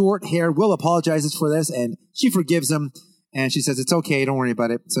really short hair. Will apologizes for this, and she forgives him. And she says, it's okay, don't worry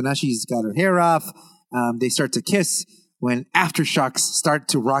about it. So now she's got her hair off. They start to kiss when aftershocks start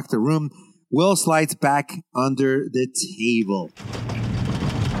to rock the room. Will slides back under the table.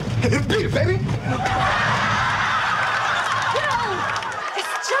 Beat it, baby.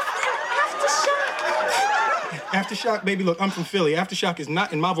 Aftershock, baby, look, I'm from Philly. Aftershock is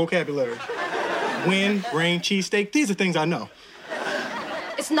not in my vocabulary. Wind, rain, cheesesteak, these are things I know.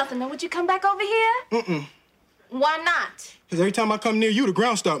 It's nothing. Then would you come back over here? Mm-mm. Why not? Because every time I come near you, the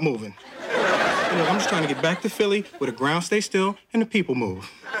ground start moving. And look, I'm just trying to get back to Philly where the ground stays still and the people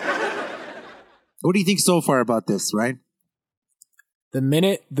move. What do you think so far about this, right? The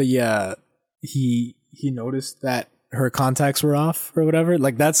minute he noticed that her contacts were off or whatever,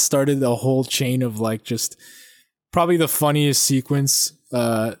 like that started a whole chain of like just probably the funniest sequence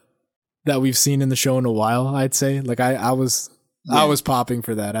that we've seen in the show in a while, I'd say. Like I was popping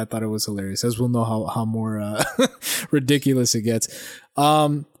for that. I thought it was hilarious. As we'll know how more ridiculous it gets.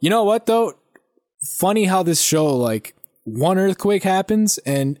 You know what though? Funny how this show, like, one earthquake happens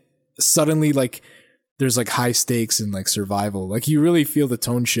and suddenly like there's like high stakes and like survival. Like you really feel the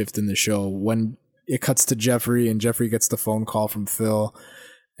tone shift in the show when it cuts to Jeffrey and Jeffrey gets the phone call from Phil.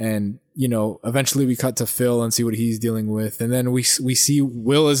 And, you know, eventually we cut to Phil and see what he's dealing with. And then we see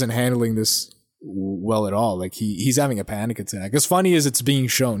Will isn't handling this well at all. Like he's having a panic attack. As funny as it's being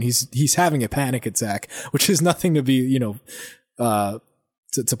shown, he's having a panic attack, which is nothing to be, you know,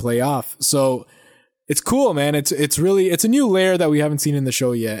 to play off. So it's cool, man. It's a new layer that we haven't seen in the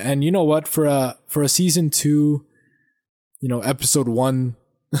show yet. And you know what? For a season 2, you know, episode 1,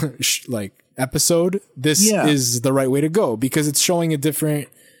 like episode, this is the right way to go, because it's showing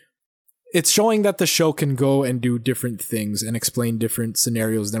it's showing that the show can go and do different things and explain different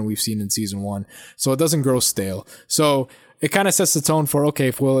scenarios than we've seen in season 1. So it doesn't grow stale. So it kind of sets the tone for, okay,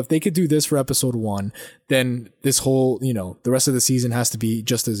 if they could do this for episode 1, then this whole, you know, the rest of the season has to be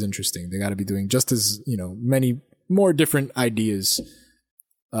just as interesting. They got to be doing just as, you know, many more different ideas,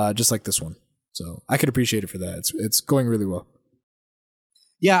 just like this one. So I could appreciate it for that. It's going really well.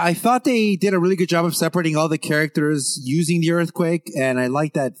 Yeah, I thought they did a really good job of separating all the characters using the earthquake, and I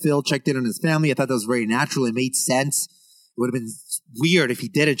like that Phil checked in on his family. I thought that was very natural. It made sense. It would have been weird if he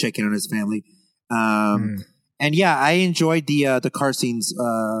didn't check in on his family. And yeah, I enjoyed the car scenes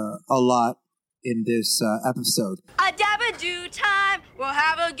a lot in this episode. A dabba do time, we'll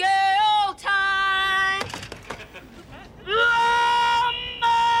have a gay old time.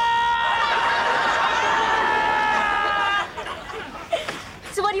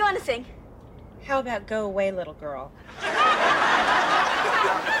 So what do you want to sing? How about Go Away, Little Girl?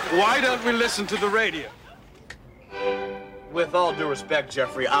 Why don't we listen to the radio? With all due respect,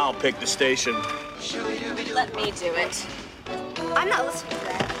 Jeffrey, I'll pick the station. Let me do it. I'm not listening to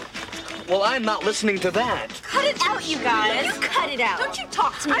that. Well, I'm not listening to that. Cut it out, you guys. You cut it out. Don't you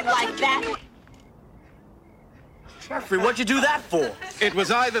talk to me like that. Jeffrey, what'd you do that for? It was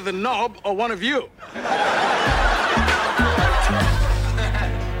either the knob or one of you.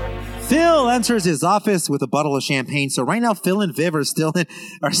 Phil enters his office with a bottle of champagne. So right now, Phil and Viv are still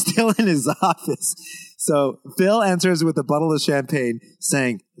in his office. So Phil enters with a bottle of champagne,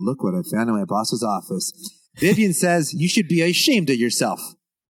 saying, "Look what I found in my boss's office." Vivian says, "You should be ashamed of yourself."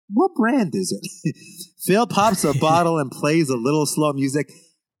 what brand is it? Phil pops a bottle and plays a little slow music.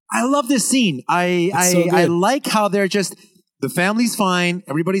 I love this scene. I like how they're just, the family's fine.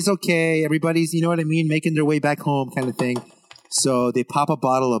 Everybody's okay. Everybody's, you know what I mean? Making their way back home kind of thing. So they pop a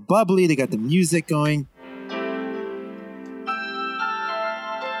bottle of bubbly. They got the music going.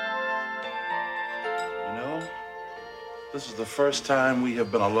 This is the first time we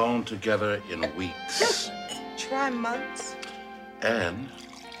have been alone together in weeks. Try months. And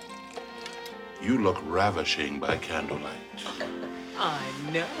you look ravishing by candlelight. I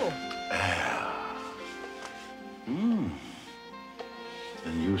know. And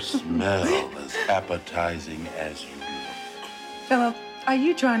you smell as appetizing as you look. Philip, are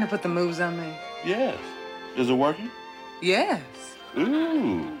you trying to put the moves on me? Yes. Is it working? Yes.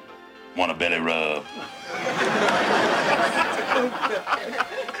 Ooh. Want a belly rub?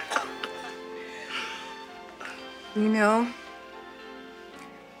 You know,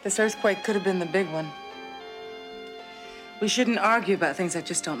 this earthquake could have been the big one. We shouldn't argue about things that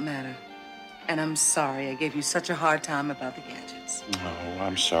just don't matter. And I'm sorry I gave you such a hard time about the gadgets. No,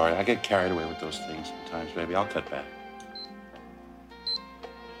 I'm sorry. I get carried away with those things sometimes, baby. I'll cut back.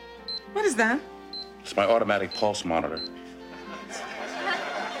 What is that? It's my automatic pulse monitor.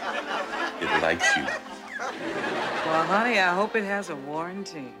 It likes you. Well, honey, I hope it has a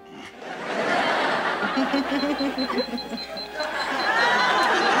warranty.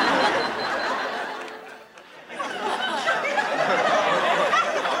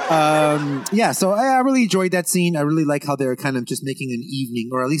 Yeah, so I really enjoyed that scene. I really like how they're kind of just making an evening,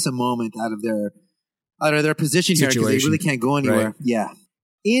 or at least a moment, out of their position here, because they really can't go anywhere. Right. Yeah.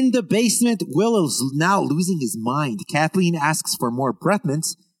 In the basement, Will is now losing his mind. Kathleen asks for more breath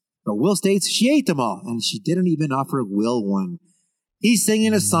mints, but Will states she ate them all, and she didn't even offer Will one. He's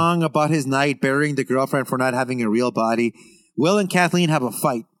singing a song about his night, burying the girlfriend for not having a real body. Will and Kathleen have a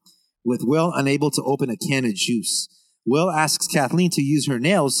fight, with Will unable to open a can of juice. Will asks Kathleen to use her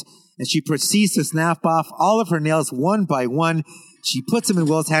nails, and she proceeds to snap off all of her nails one by one. She puts them in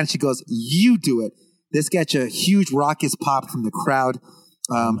Will's hand. She goes, "You do it." This gets a huge raucous pop from the crowd.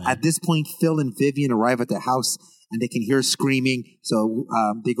 At this point, Phil and Vivian arrive at the house, and they can hear screaming. So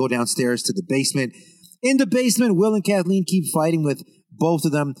they go downstairs to the basement. In the basement, Will and Kathleen keep fighting with both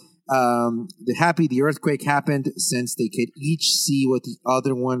of them. They're happy the earthquake happened, since they could each see what the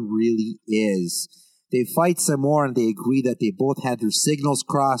other one really is. They fight some more, and they agree that they both had their signals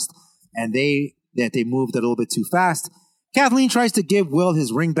crossed, and that they moved a little bit too fast. Kathleen tries to give Will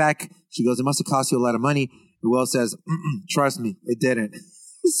his ring back. She goes, "It must have cost you a lot of money." And Will says, "Trust me, it didn't."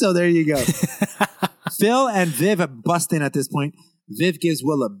 So there you go. Phil and Viv bust in at this point. Viv gives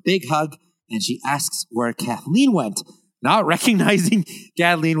Will a big hug, and she asks where Kathleen went. Not recognizing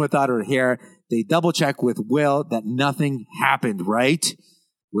Kathleen without her hair, they double check with Will that nothing happened, right?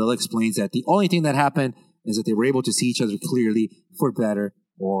 Will explains that the only thing that happened is that they were able to see each other clearly, for better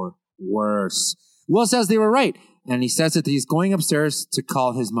or worse. Will says they were right, and he says that he's going upstairs to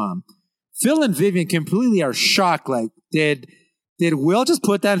call his mom. Phil and Vivian completely are shocked, like, did Will just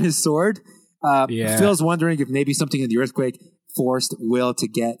put down his sword? Yeah. Phil's wondering if maybe something in the earthquake forced Will to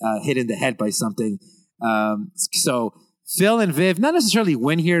get hit in the head by something. So Phil and Viv not necessarily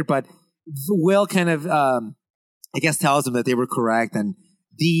win here, but Will kind of, I guess, tells them that they were correct, and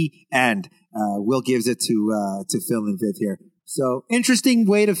the end. Will gives it to Phil and Viv here. So interesting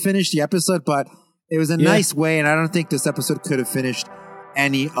way to finish the episode, but it was a nice way, and I don't think this episode could have finished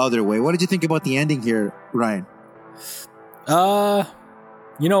any other way. What did you think about the ending here, Ryan?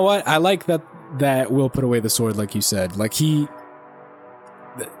 You know what? I like that Will put away the sword, like you said. Like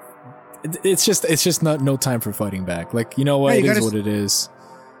it's just not no time for fighting back. Like, you know what? It is what it is.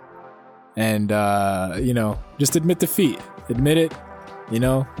 And just admit defeat. Admit it. You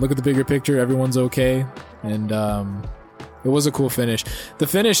know, look at the bigger picture. Everyone's okay. And it was a cool finish. The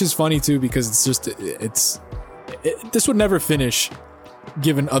finish is funny too, because this would never finish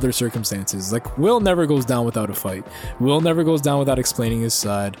given other circumstances. Like, Will never goes down without a fight. Will never goes down without explaining his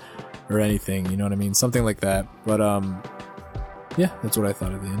side or anything. You know what I mean? Something like that. But yeah, that's what I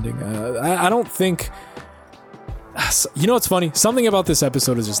thought of the ending. I don't think. You know what's funny? Something about this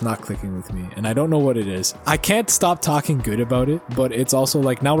episode is just not clicking with me, and I don't know what it is. I can't stop talking good about it, but it's also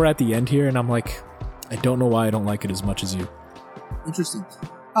like, now we're at the end here, and I'm like, I don't know why I don't like it as much as you. Interesting.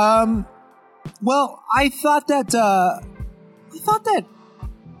 Well, I thought that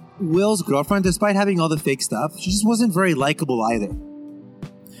Will's girlfriend, despite having all the fake stuff, she just wasn't very likable either.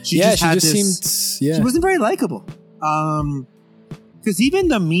 She wasn't very likable. Because even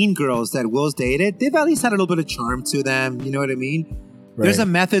the mean girls that Will's dated, they've at least had a little bit of charm to them. You know what I mean? Right. There's a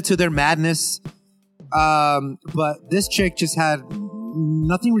method to their madness. But this chick just had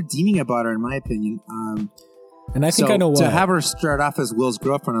nothing redeeming about her, in my opinion. And I think I know why. To have her start off as Will's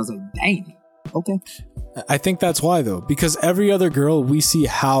girlfriend, I was like, dang, okay. I think that's why, though, because every other girl, we see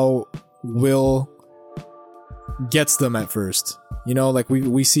how Will gets them at first. You know, like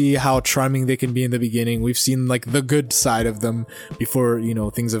we see how charming they can be in the beginning. We've seen like the good side of them before, you know,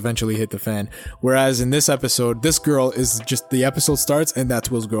 things eventually hit the fan. Whereas in this episode, this girl is just, the episode starts and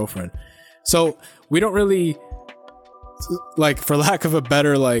that's Will's girlfriend. So we don't really, like, for lack of a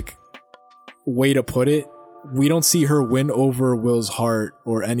better like way to put it, we don't see her win over Will's heart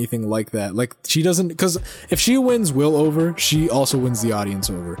or anything like that. Like, she doesn't, because if she wins Will over, she also wins the audience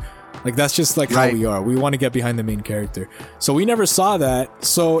over. Like, that's just like how we are. We want to get behind the main character. So we never saw that.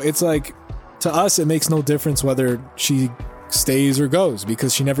 So it's like, to us, it makes no difference whether she stays or goes,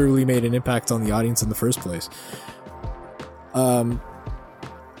 because she never really made an impact on the audience in the first place.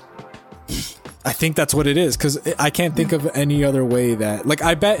 I think that's what it is, because I can't think of any other way that, like,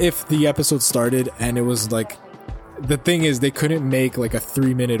 I bet if the episode started and it was like, the thing is, they couldn't make like a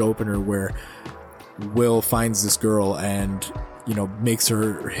 3-minute opener where Will finds this girl and, you know, makes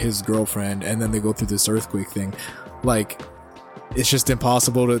her his girlfriend, and then they go through this earthquake thing. Like, it's just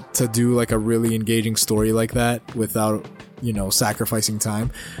impossible to do like a really engaging story like that without, you know, sacrificing time.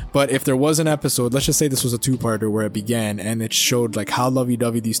 But if there was an episode, let's just say this was a 2-parter where it began and it showed like how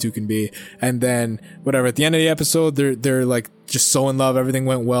lovey-dovey these two can be, and then whatever, at the end of the episode, they're like just so in love, everything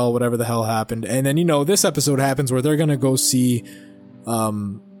went well, whatever the hell happened, and then, you know, this episode happens where they're gonna go see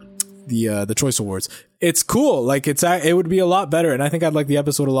the Choice Awards. It's cool. Like, it would be a lot better, and I think I'd like the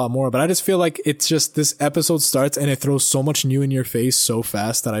episode a lot more, but I just feel like it's just, this episode starts and it throws so much new in your face so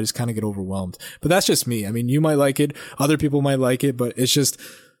fast that I just kind of get overwhelmed. But that's just me. I mean, you might like it, other people might like it, but it's just,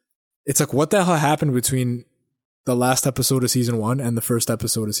 it's like, what the hell happened between the last episode of season 1 and the first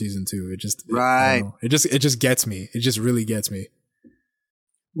episode of season 2? It just, it just gets me. It just really gets me.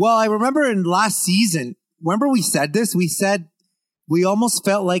 Well, I remember in last season, remember we said this? We said we almost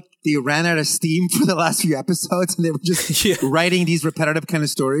felt like they ran out of steam for the last few episodes and they were just writing these repetitive kind of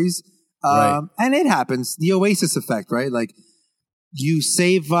stories. And it happens. The Oasis effect, right? Like, you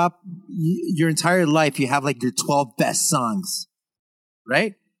save up your entire life. You have like your 12 best songs,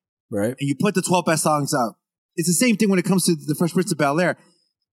 right? Right. And you put the 12 best songs out. It's the same thing when it comes to the Fresh Prince of Bel-Air.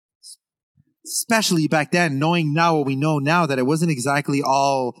 Especially back then, knowing now what we know now, that it wasn't exactly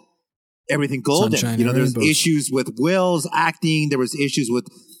all everything golden. Sunshine, you know, there's rainbows. issues with Will's acting. There was issues with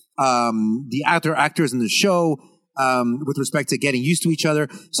the actors in the show with respect to getting used to each other.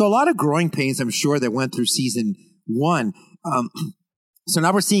 So a lot of growing pains, I'm sure, that went through season 1. So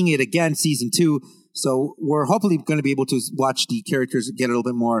now we're seeing it again, season 2. So we're hopefully going to be able to watch the characters get a little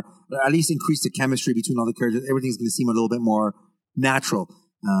bit more, at least increase the chemistry between all the characters. Everything's going to seem a little bit more natural.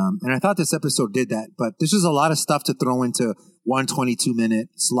 And I thought this episode did that, but this is a lot of stuff to throw into one 22-minute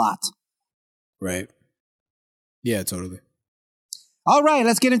slot. Right. Yeah, totally. All right,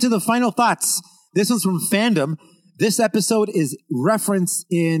 let's get into the final thoughts. This one's from Fandom. This episode is referenced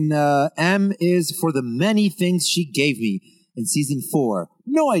in M is for the many things she gave me in season 4.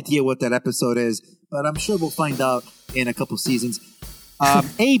 No idea what that episode is, but I'm sure we'll find out in a couple seasons.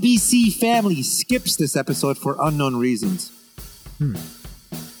 ABC Family skips this episode for unknown reasons.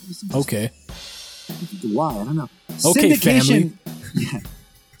 Okay. Why? I don't know. Okay, family. Yeah.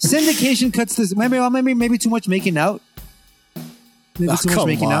 Syndication cuts this. Maybe too much making out. Maybe too much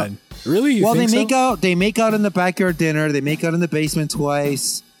making out. Really? You well, think they make so? out. They make out in the backyard dinner. They make out in the basement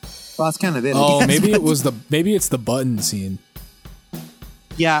twice. Well, that's kind of it. Oh, maybe it's the button scene.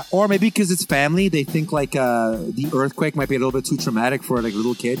 Yeah, or maybe because it's family, they think like the earthquake might be a little bit too traumatic for like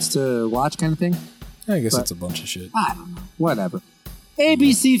little kids to watch, kind of thing. I guess it's a bunch of shit. I don't know. Whatever.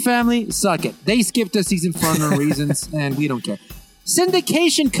 ABC Family, suck it. They skipped a season for unknown reasons, and we don't care.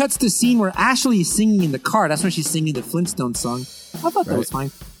 Syndication cuts the scene where Ashley is singing in the car. That's when she's singing the Flintstones song. I thought that was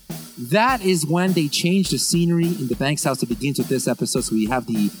fine. That is when they changed the scenery in the Banks house. It begins with this episode. So we have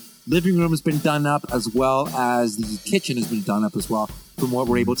the living room has been done up, as well as the kitchen has been done up as well, from what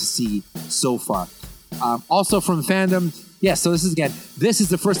we're able to see so far. Also from Fandom, so this is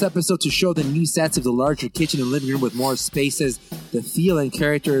the first episode to show the new sets of the larger kitchen and living room with more spaces. The feel and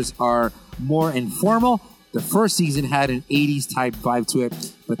characters are more informal. The first season had an 80s type vibe to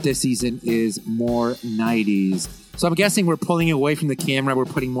it, but this season is more 90s. So I'm guessing we're pulling away from the camera. We're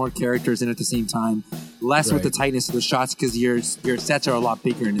putting more characters in at the same time. Less with the tightness of the shots because your sets are a lot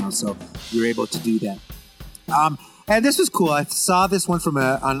bigger now, so you're able to do that. And this was cool. I saw this one from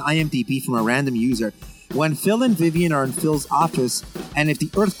on IMDb from a random user. When Phil and Vivian are in Phil's office, and if the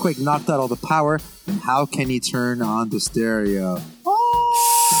earthquake knocked out all the power, then how can he turn on the stereo?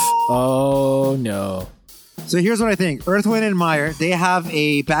 Oh, no. So here's what I think. Earth, Wind, and Fire, they have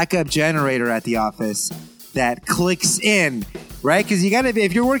a backup generator at the office that clicks in, right? Because you got to,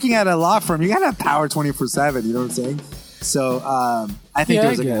 if you're working at a law firm, you got to have power 24/7. You know what I'm saying? So I think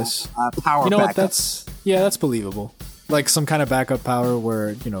there's a power. You know backup. what? That's believable. Like some kind of backup power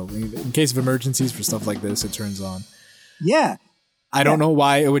where, you know, in case of emergencies for stuff like this, it turns on. Yeah. I don't know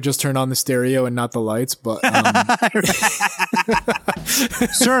why it would just turn on the stereo and not the lights, but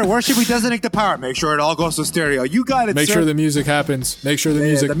sir, where should we designate the power? Make sure it all goes to stereo. You got it. Make sir. sure the music happens. Make sure the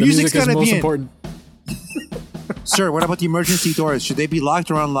music is most important. Sir, what about the emergency doors? Should they be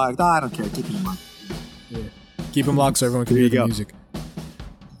locked or unlocked? Oh, I don't care. Keep them locked. Yeah. Keep them locked so everyone can hear the music.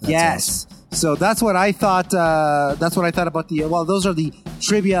 Yes. Awesome. So that's what I thought. That's what I thought about the. Well, those are the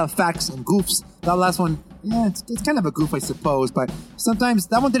trivia, facts, and goofs. That last one, yeah, it's kind of a goof, I suppose. But sometimes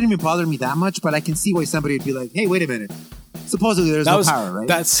that one didn't even bother me that much. But I can see why somebody would be like, "Hey, wait a minute. Supposedly there's no power, right?"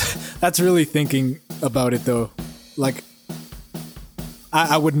 That's really thinking about it, though. Like,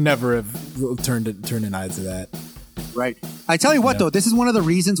 I would never have turned an eye to that. Right. I tell you what, though, this is one of the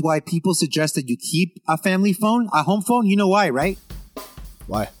reasons why people suggest that you keep a family phone, a home phone. You know why, right?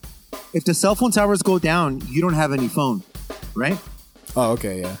 Why? If the cell phone towers go down, you don't have any phone, right? Oh,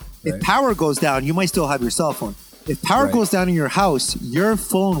 okay, yeah. If power goes down, you might still have your cell phone. If power goes down in your house, your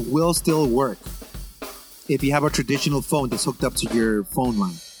phone will still work. If you have a traditional phone that's hooked up to your phone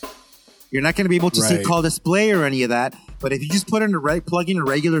line, you're not going to be able to see call display or any of that. But if you just put in plug in a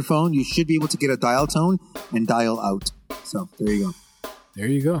regular phone, you should be able to get a dial tone and dial out. So there you go. There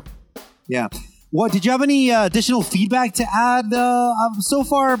you go. Yeah. What did you have any additional feedback to add so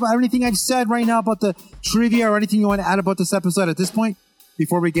far about anything I've said right now about the trivia or anything you want to add about this episode at this point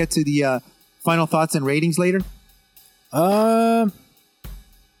before we get to the final thoughts and ratings later? I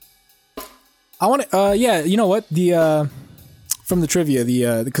want to. Yeah, you know what? The from the trivia,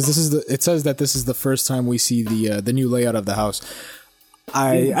 because it says that this is the first time we see the new layout of the house.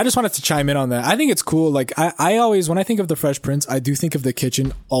 I just wanted to chime in on that. I think it's cool. Like I always, when I think of the Fresh Prince, I do think of the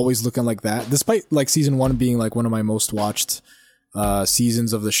kitchen always looking like that. Despite like season 1 being like one of my most watched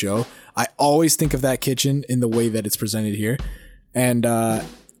seasons of the show, I always think of that kitchen in the way that it's presented here. And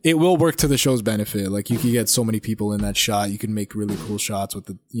it will work to the show's benefit. Like you can get so many people in that shot. You can make really cool shots with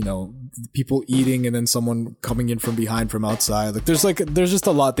the people eating and then someone coming in from behind from outside. Like there's just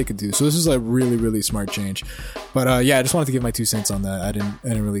a lot they could do. So this is a really, really smart change. But yeah, I just wanted to give my 2 cents on that. I didn't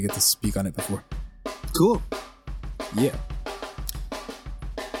really get to speak on it before. Cool. Yeah.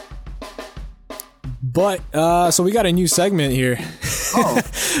 But so we got a new segment here. Oh.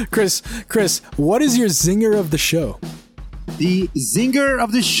 Chris, what is your zinger of the show? The zinger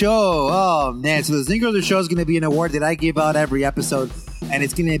of the show. Oh, man. So the zinger of the show is going to be an award that I give out every episode. And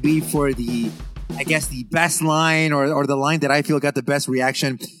it's going to be for the best line or the line that I feel got the best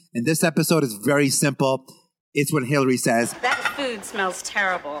reaction. And this episode is very simple. It's what Hillary says. That food smells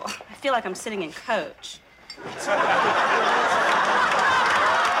terrible. I feel like I'm sitting in Coach.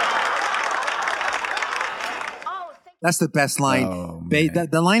 That's the best line. Oh,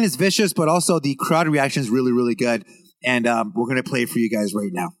 the line is vicious, but also the crowd reaction is really, really good. And we're going to play it for you guys right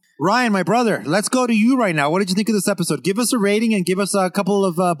now. Ryan, my brother, let's go to you right now. What did you think of this episode? Give us a rating and give us a couple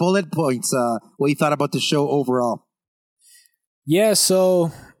of bullet points, what you thought about the show overall. Yeah,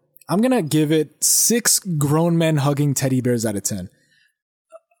 so I'm going to give it 6 grown men hugging teddy bears out of 10.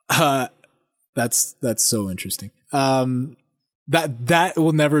 That's so interesting. That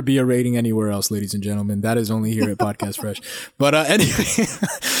will never be a rating anywhere else, ladies and gentlemen. That is only here at Podcast Fresh. But anyway,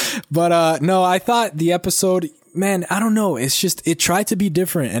 no, I thought the episode, man, I don't know. It's just, it tried to be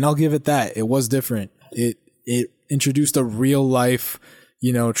different, and I'll give it that. It was different. It introduced a real life,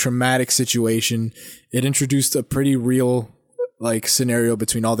 traumatic situation. It introduced a pretty real scenario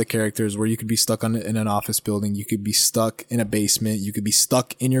between all the characters where you could be stuck in an office building. You could be stuck in a basement. You could be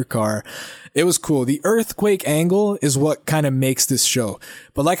stuck in your car. It was cool. The earthquake angle is what kind of makes this show.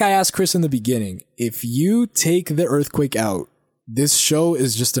 But like I asked Chris in the beginning, if you take the earthquake out, this show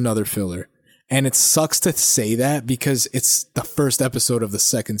is just another filler. And it sucks to say that because it's the first episode of the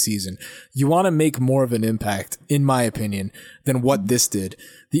second season. You want to make more of an impact, in my opinion, than what this did.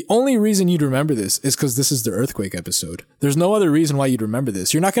 The only reason you'd remember this is because this is the earthquake episode. There's no other reason why you'd remember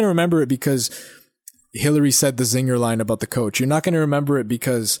this. You're not going to remember it because Hillary said the zinger line about the coach. You're not going to remember it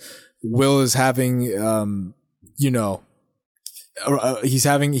because Will is having, he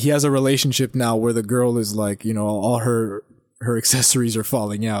has a relationship now where the girl is all her accessories are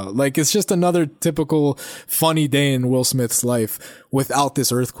falling out. It's just another typical funny day in Will Smith's life without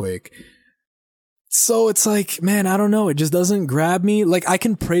this earthquake. So it's like, man, I don't know. It just doesn't grab me. Like, I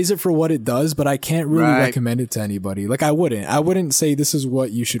can praise it for what it does, but I can't really recommend it to anybody. Like, I wouldn't say this is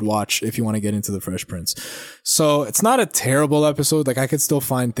what you should watch if you want to get into the Fresh Prince. So it's not a terrible episode. Like, I could still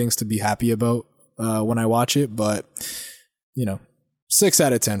find things to be happy about when I watch it, but 6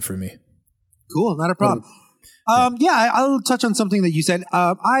 out of 10 for me. Cool, not a problem. I'll touch on something that you said.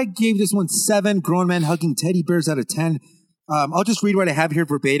 I gave this one 7 grown men hugging teddy bears out of 10. I'll just read what I have here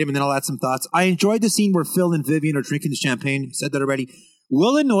verbatim, and then I'll add some thoughts. I enjoyed the scene where Phil and Vivian are drinking the champagne. Said that already.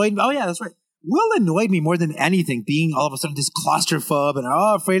 Will annoyed me. Oh, yeah, that's right. Will annoyed me more than anything, being all of a sudden this claustrophobe and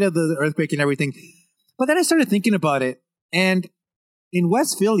afraid of the earthquake and everything. But then I started thinking about it, and in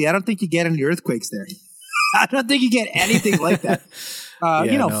West Philly, I don't think you get any earthquakes there. I don't think you get anything like that.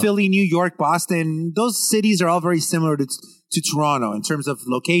 Philly, New York, Boston, those cities are all very similar to Toronto in terms of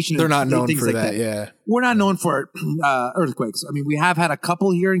location. They're not known things for like that, yeah. We're not known for earthquakes. I mean, we have had a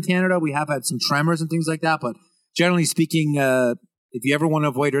couple here in Canada. We have had some tremors and things like that. But generally speaking, if you ever want to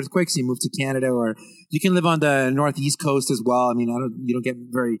avoid earthquakes, you move to Canada, or you can live on the northeast coast as well. I mean, you don't get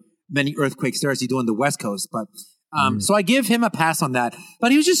very many earthquakes there as you do on the west coast. But so I give him a pass on that.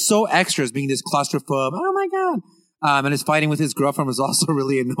 But he was just so extra as being this claustrophobe. Oh, my God. And his fighting with his girlfriend was also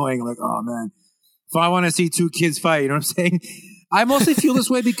really annoying. Like, oh, man. If I want to see 2 kids fight, you know what I'm saying? I mostly feel this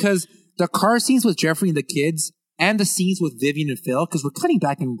way because the car scenes with Jeffrey and the kids and the scenes with Vivian and Phil, because we're cutting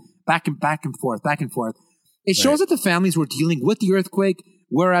back and forth. It shows that the families were dealing with the earthquake,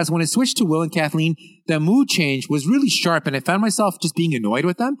 whereas when it switched to Will and Kathleen, the mood change was really sharp, and I found myself just being annoyed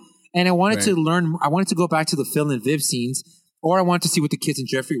with them. And I wanted to learn, I wanted to go back to the Phil and Viv scenes, or I wanted to see what the kids and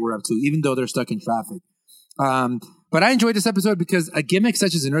Jeffrey were up to, even though they're stuck in traffic. But I enjoyed this episode because a gimmick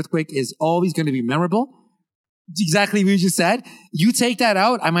such as an earthquake is always going to be memorable. Exactly what you just said. You take that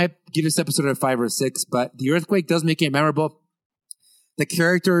out, I might give this episode a 5 or 6, but the earthquake does make it memorable. The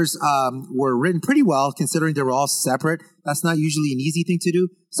characters were written pretty well, considering they were all separate. That's not usually an easy thing to do.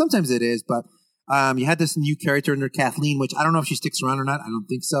 Sometimes it is, but you had this new character in there, Kathleen, which I don't know if she sticks around or not. I don't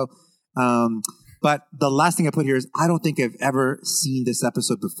think so. But the last thing I put here is I don't think I've ever seen this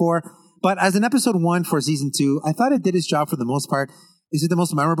episode before. But as an episode 1 for season 2, I thought it did its job for the most part. Is it the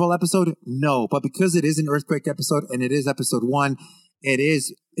most memorable episode? No. But because it is an earthquake episode and it is episode 1, it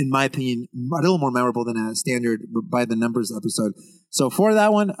is, in my opinion, a little more memorable than a standard by the numbers episode. So for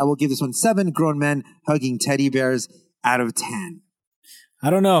that one, I will give this one 7 grown men hugging teddy bears out of 10.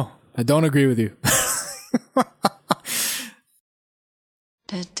 I don't know. I don't agree with you.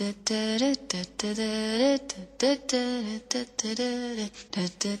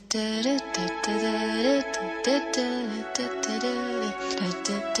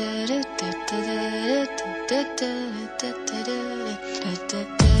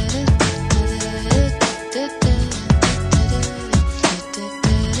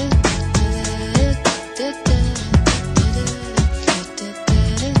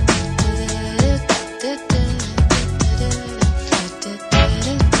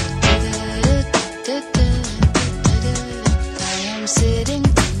 Sitting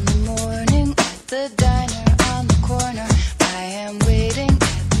in the morning at the diner on the corner. I am waiting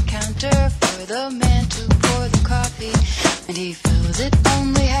at the counter for the man to pour the coffee, and he fills it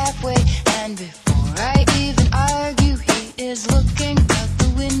only halfway. And before I even argue, he is looking out the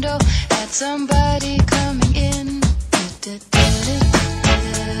window at somebody coming in.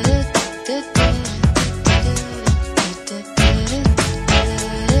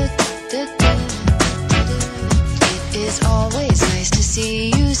 It is always nice to see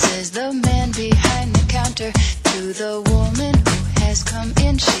you, says the man behind the counter to the woman who has come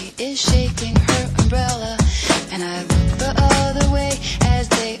in. She is shaking her umbrella, and I look the other way as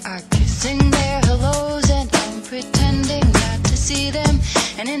they are kissing their hellos, and I'm pretending not to see them,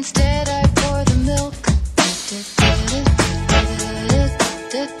 and instead I pour the milk.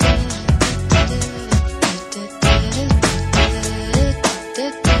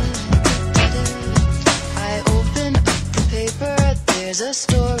 I open up the paper, there's a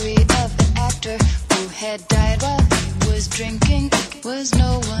story of an actor who had died while he was drinking. It was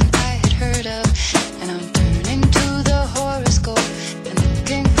no one I had heard of, and I'm turning to the horoscope and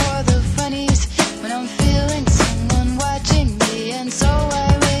looking for the funnies when I'm feeling someone watching me, and so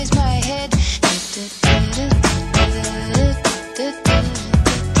I raise my head.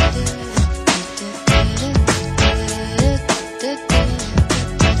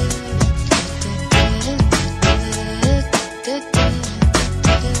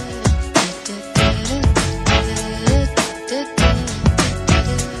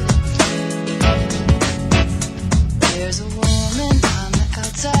 There's a woman on the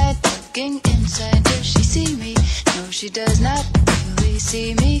outside looking inside. Does she see me? No, she does not really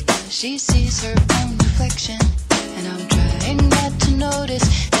see me, 'cause she sees her own reflection. And I'm trying not to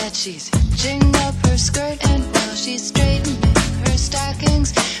notice that she's hitching up her skirt. And while she's straightening her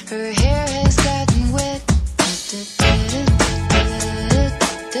stockings, her hair has gotten wet.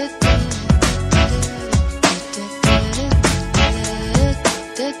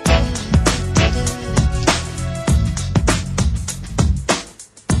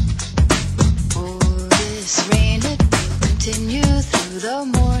 Oh, this rain, it will continue through the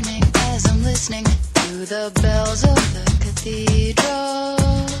morning as I'm listening to the bells of the cathedral.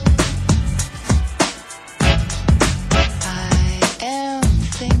 I am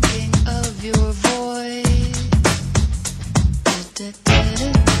thinking of your voice.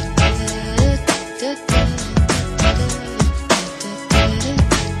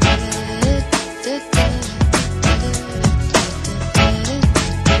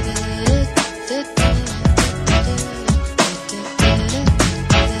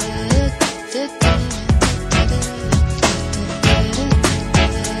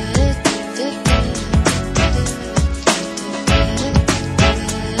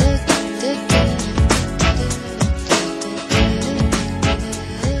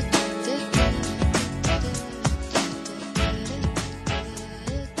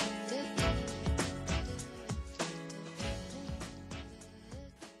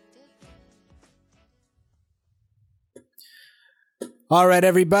 All right,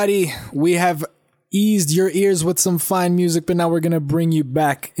 everybody, we have eased your ears with some fine music, but now we're going to bring you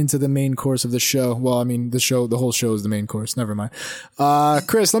back into the main course of the show. Well, I mean, the whole show is the main course. Never mind.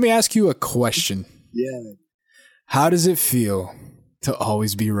 Chris, let me ask you a question. Yeah. How does it feel to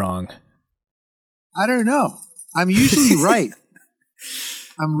always be wrong? I don't know. I'm usually right.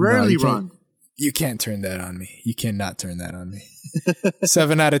 I'm rarely wrong. You can't turn that on me. You cannot turn that on me.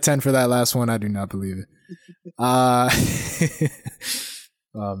 7 out of 10 for that last one. I do not believe it.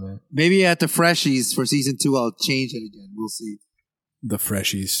 Oh, man. Maybe at the Freshies for season 2, I'll change it again. We'll see. The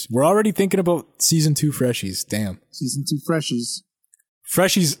Freshies. We're already thinking about season 2 Freshies. Damn. Season 2 Freshies.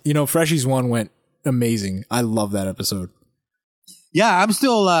 Freshies, Freshies 1 went amazing. I love that episode. Yeah, I'm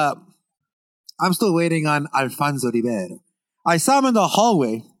still waiting on Alfonso Ribeiro. I saw him in the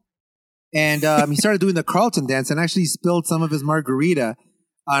hallway, and he started doing the Carlton dance and actually spilled some of his margarita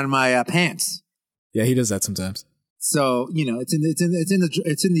on my pants. Yeah, he does that sometimes. So it's in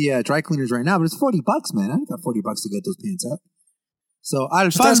the dry cleaners right now, but it's $40, man. I got $40 to get those pants out. So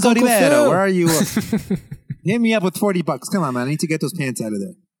Alfonso Ribeiro, where are you? Hit me up with $40. Come on, man. I need to get those pants out of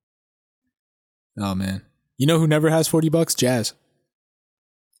there. Oh man, you know who never has $40? Jazz.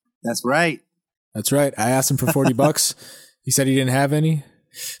 That's right. That's right. I asked him for $40. He said he didn't have any,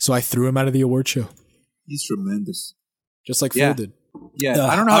 so I threw him out of the award show. He's tremendous, just like Phil did. Yeah,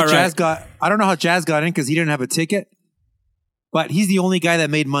 I don't know how Jazz got. I don't know how Jazz got in because he didn't have a ticket. But he's the only guy that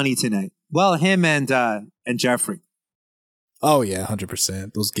made money tonight. Well, him and Jeffrey. Oh yeah,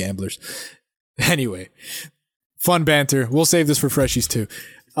 100%. Those gamblers. Anyway, fun banter. We'll save this for Freshies too.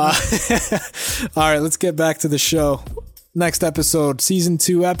 All right, let's get back to the show. Next episode, season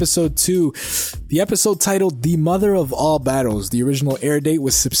 2, episode 2. The episode titled "The Mother of All Battles." The original air date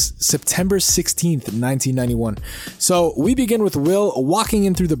was September 16th, 1991. So we begin with Will walking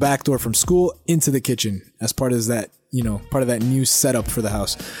in through the back door from school into the kitchen as part of that new setup for the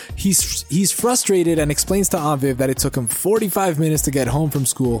house. He's frustrated and explains to Aunt Viv that it took him 45 minutes to get home from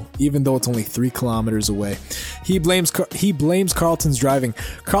school, even though it's only 3 kilometers away. He blames Carlton's driving.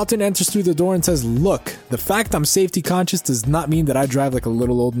 Carlton enters through the door and says, "Look, the fact I'm safety conscious does not mean that I drive like a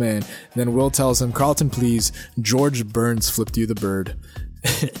little old man." Then Will tells him, "Carlton, please, George Burns flipped you the bird."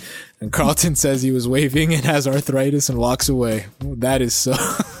 And Carlton says he was waving and has arthritis and walks away. That is so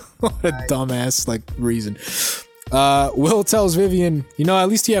what a dumbass reason. Will tells Vivian, at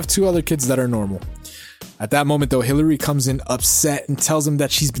least you have 2 other kids that are normal. At that moment, though, Hillary comes in upset and tells him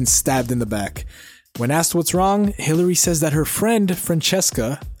that she's been stabbed in the back. When asked what's wrong, Hillary says that her friend,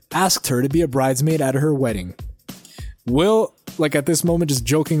 Francesca, asked her to be a bridesmaid at her wedding. Will, at this moment, just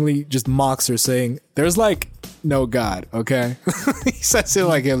jokingly just mocks her, saying, "There's no God, okay?" He says it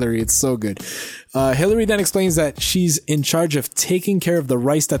like Hillary. It's so good. Hillary then explains that she's in charge of taking care of the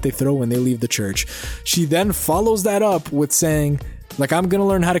rice that they throw when they leave the church. She then follows that up with saying, "I'm gonna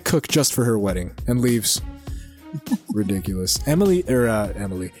learn how to cook just for her wedding," and leaves. Ridiculous.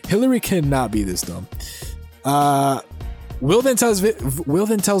 Hillary cannot be this dumb. Will then tells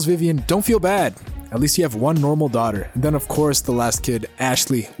Vivian, "Don't feel bad. At least you have one normal daughter." And then, of course, the last kid,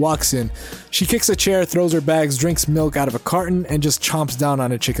 Ashley, walks in. She kicks a chair, throws her bags, drinks milk out of a carton, and just chomps down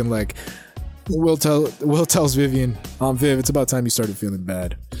on a chicken leg. Will tells Vivian, "Viv, it's about time you started feeling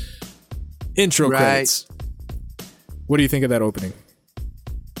bad." Intro credits. What do you think of that opening?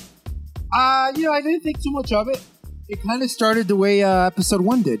 I didn't think too much of it. It kind of started the way episode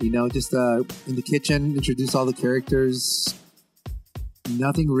 1 did, just in the kitchen, introduce all the characters.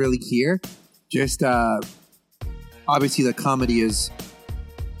 Nothing really here. Just obviously the comedy is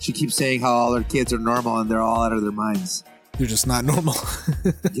she keeps saying how all her kids are normal and they're all out of their minds. They're just not normal.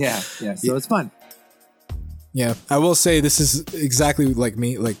 Yeah. So it's fun. Yeah, I will say this is exactly like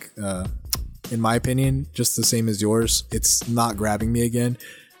me, in my opinion, just the same as yours. It's not grabbing me again.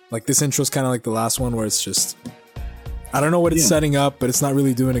 Like this intro is kind of like the last one where it's just, I don't know what it's setting up, but it's not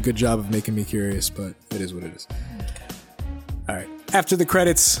really doing a good job of making me curious, but it is what it is. All right. After the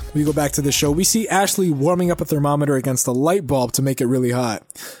credits, we go back to the show. We see Ashley warming up a thermometer against a light bulb to make it really hot.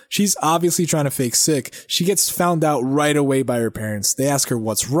 She's obviously trying to fake sick. She gets found out right away by her parents. They ask her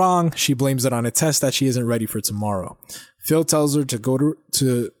what's wrong. She blames it on a test that she isn't ready for tomorrow. Phil tells her to go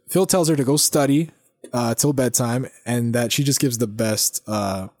study till bedtime, and that she just gives the best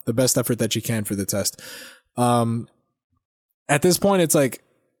effort that she can for the test. At this point, it's like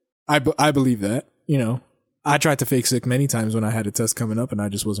I believe that, I tried to fake sick many times when I had a test coming up and I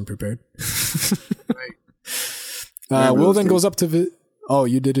just wasn't prepared. Right. Will then goes up to oh,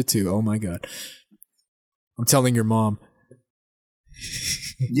 you did it too. Oh my God. I'm telling your mom.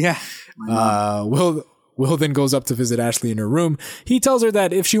 Yeah. Will then goes up to visit Ashley in her room. He tells her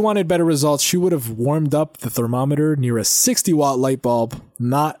that if she wanted better results, she would have warmed up the thermometer near a 60-watt light bulb,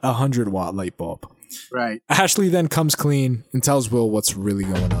 not a 100-watt light bulb. Right. Ashley then comes clean and tells Will what's really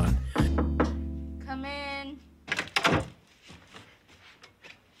going on.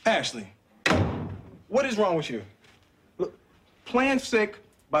 Ashley, what is wrong with you? Look, playing sick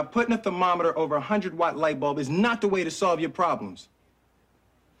by putting a thermometer over a 100-watt light bulb is not the way to solve your problems.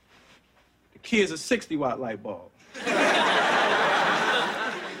 The key is a 60-watt light bulb.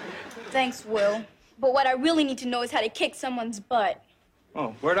 Thanks, Will. But what I really need to know is how to kick someone's butt.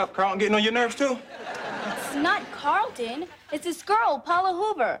 Oh, word up, Carlton getting on your nerves too? It's not Carlton. It's this girl, Paula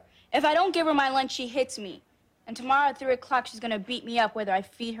Hoover. If I don't give her my lunch, she hits me. And tomorrow at 3 o'clock, she's gonna beat me up whether I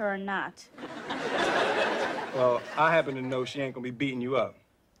feed her or not. Well, I happen to know she ain't gonna be beating you up.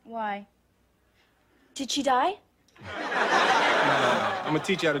 Why? Did she die? No. I'm gonna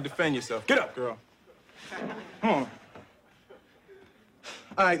teach you how to defend yourself. Get up, girl. Come on.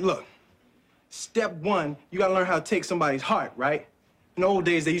 All right, look. Step 1, you gotta learn how to take somebody's heart, right? In the old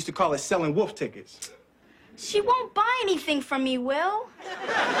days, they used to call it selling wolf tickets. She won't buy anything from me, Will.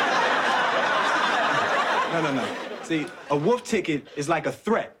 No. See, a wolf ticket is like a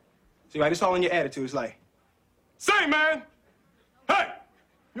threat. See, right? It's all in your attitude. It's like, say, man, hey,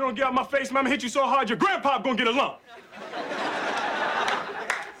 you don't get out my face, man. I'm gonna hit you so hard, your grandpa gonna get a lump.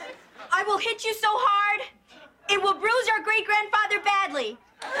 I will hit you so hard, it will bruise your great-grandfather badly.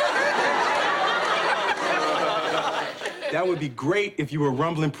 That would be great if you were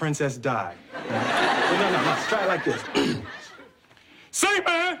rumbling Princess Di. No. Try it like this. Say,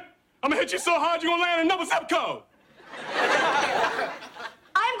 man, I'm gonna hit you so hard, you're gonna land another zip code.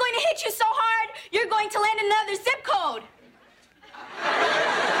 I'm going to hit you so hard, you're going to land another zip code.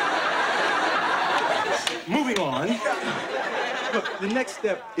 Moving on. Look, the next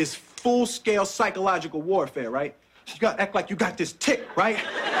step is full-scale psychological warfare, right? You gotta act like you got this tick, right?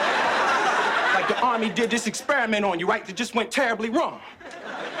 Like the Army did this experiment on you, right? That just went terribly wrong.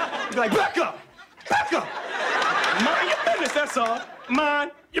 You be like, back up! Back up! Mind your business, that's all.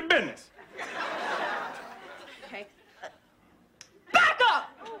 Mind your business. Okay. Back up!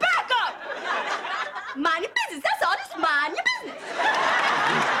 Back up! Mind your business, that's all. Just mind your business.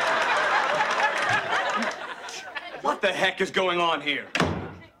 What the heck is going on here?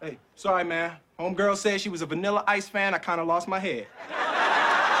 Hey, sorry, man. Homegirl said she was a Vanilla Ice fan. I kind of lost my head.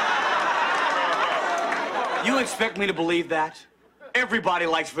 You expect me to believe that? Everybody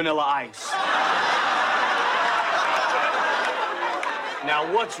likes Vanilla Ice.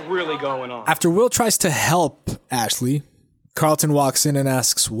 Now, what's really going on? After Will tries to help Ashley, Carlton walks in and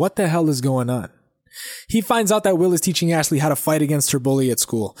asks, what the hell is going on? He finds out that Will is teaching Ashley how to fight against her bully at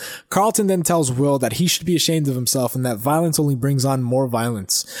school. Carlton then tells Will that he should be ashamed of himself and that violence only brings on more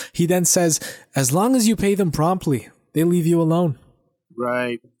violence. He then says, as long as you pay them promptly, they leave you alone.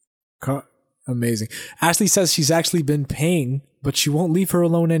 Right. Amazing. Ashley says she's actually been paying, but she won't leave her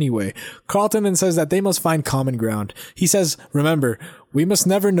alone anyway. Carlton then says that they must find common ground. He says, remember, we must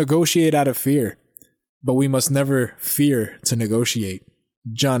never negotiate out of fear, but we must never fear to negotiate.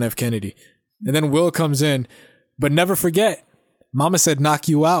 John F. Kennedy. And then Will comes in, but never forget, Mama said knock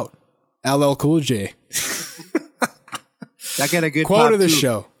you out. LL Cool J. That got a good quote of the too.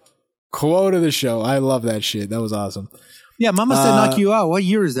 show. Quote of the show. I love that shit. That was awesome. Yeah, Mama said knock you out. What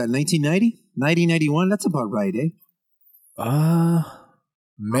year is that? 1990? 1991? That's about right, eh?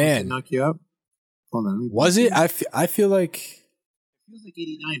 Man. Knock you up. Hold on. Was it? I feel like... It feels like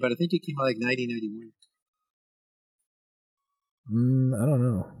 89, but I think it came out like 1991. I don't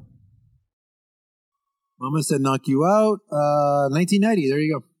know. Mama said knock you out. 1990. There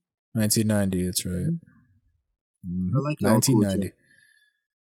you go. 1990. That's right. I like 1990.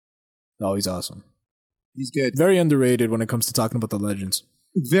 Oh, he's awesome. He's good. Very underrated when it comes to talking about the legends.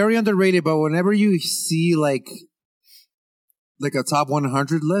 Very underrated, but whenever you see like a top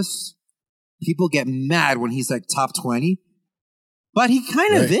 100 list, people get mad when he's like top 20. But he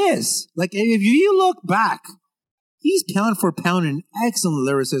kind of is. Like, if you look back, he's pound for pound an excellent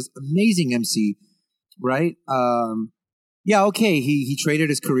lyricist, amazing MC, right? Yeah, okay, he traded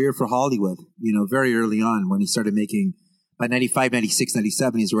his career for Hollywood, very early on when he started making, by 95, 96,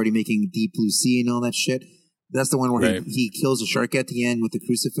 97, he's already making Deep Blue Sea and all that shit. That's the one where he kills a shark at the end with the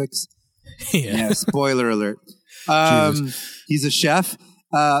crucifix. Yeah, spoiler alert. He's a chef.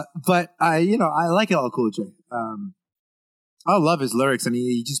 But I like LL Cool J. I love his lyrics, and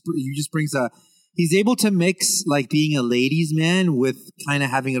he just brings he's able to mix like being a ladies' man with kind of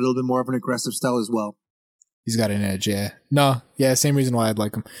having a little bit more of an aggressive style as well. He's got an edge, yeah. No, yeah, same reason why I'd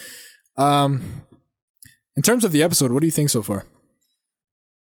like him. In terms of the episode, what do you think so far?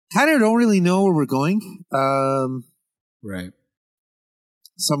 Kind of don't really know where we're going. Right.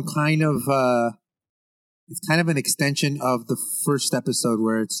 Some kind of it's kind of an extension of the first episode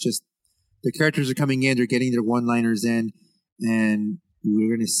where it's just the characters are coming in, they're getting their one-liners in, and we're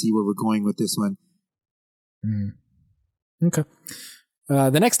going to see where we're going with this one. Okay.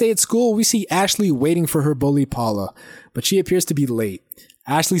 The next day at school, we see Ashley waiting for her bully Paula, but she appears to be late.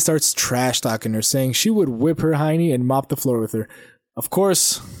 Ashley starts trash talking her, saying she would whip her hiney and mop the floor with her. Of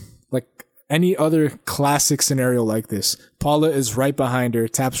course, like any other classic scenario like this, Paula is right behind her,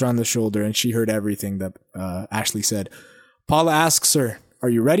 taps her on the shoulder, and she heard everything that Ashley said. Paula asks her, "Are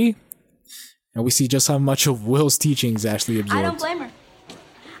you ready?" And we see just how much of Will's teachings Ashley absorbed. I don't blame her.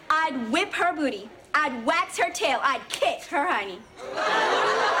 I'd whip her booty. I'd wax her tail. I'd kick her hiney.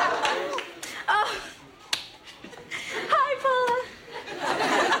 Oh. Hi, Paula.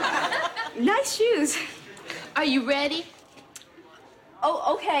 Nice shoes. Are you ready?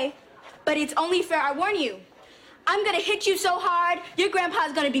 Oh, okay. But it's only fair I warn you. I'm gonna hit you so hard, your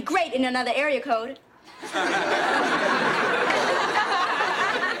grandpa's gonna be great in another area code.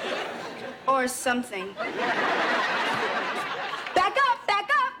 Or something. Back up, back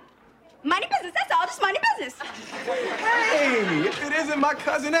up. Mind your business, that's all, just mind your business. Hey, if it isn't my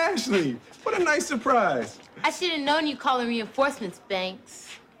cousin Ashley. What a nice surprise. I should have known you'd call in reinforcements, Banks.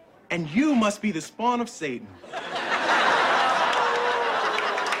 And you must be the spawn of Satan.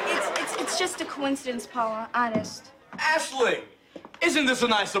 It's just a coincidence, Paula, honest. Ashley, isn't this a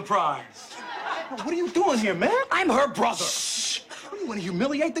nice surprise? What are you doing here, man? I'm her brother. Shh. What, do you want to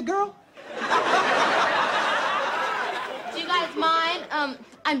humiliate the girl? Do you guys mind?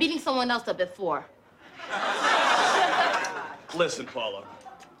 I'm beating someone else up at 4. Listen, Paula.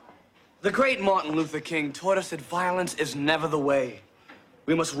 The great Martin Luther King taught us that violence is never the way.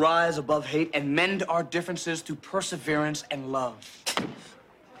 We must rise above hate and mend our differences through perseverance and love.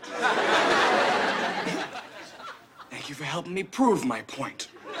 Thank you for helping me prove my point.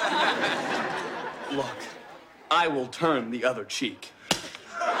 Look, I will turn the other cheek.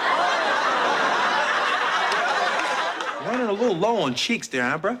 Running a little low on cheeks there,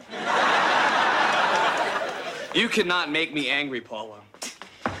 huh, bro? You cannot make me angry, Paula.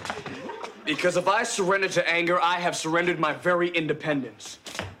 Because if I surrender to anger, I have surrendered my very independence.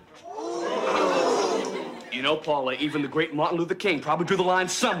 You know, Paula, even the great Martin Luther King probably drew the line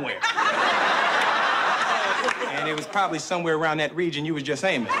somewhere. And it was probably somewhere around that region you was just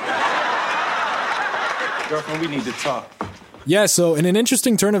aiming. Girlfriend, we need to talk. Yeah, so in an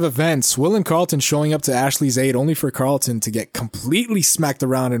interesting turn of events, Will and Carlton showing up to Ashley's aid only for Carlton to get completely smacked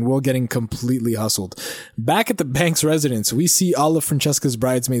around and Will getting completely hustled. Back at the Banks residence, we see all of Francesca's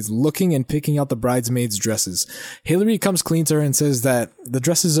bridesmaids looking and picking out the bridesmaids' dresses. Hillary comes clean to her and says that the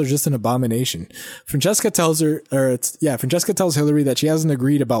dresses are just an abomination. Francesca tells Hillary that she hasn't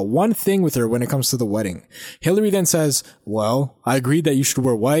agreed about one thing with her when it comes to the wedding. Hillary then says, "Well, I agreed that you should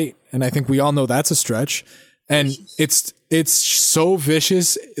wear white, and I think we all know that's a stretch." And it's so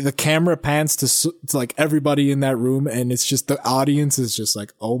vicious. The camera pans to like everybody in that room, and it's just the audience is just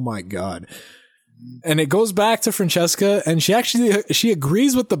like, "Oh my God." And it goes back to Francesca, and she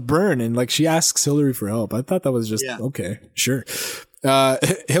agrees with the burn, and like she asks Hillary for help. I thought that was just okay, sure.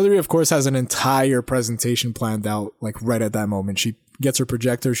 Hillary, of course, has an entire presentation planned out. Like right at that moment, she gets her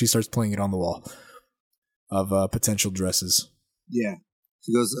projector, she starts playing it on the wall of potential dresses. Yeah,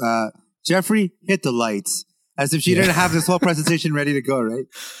 she goes, "Jeffrey, hit the lights." As if she didn't have this whole presentation ready to go, right?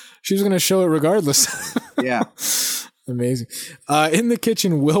 She was going to show it regardless. Yeah. Amazing. In the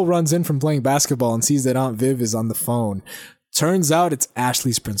kitchen, Will runs in from playing basketball and sees that Aunt Viv is on the phone. Turns out it's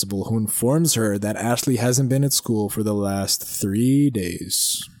Ashley's principal, who informs her that Ashley hasn't been at school for the last 3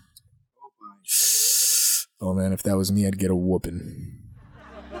 days. Oh man, if that was me, I'd get a whooping.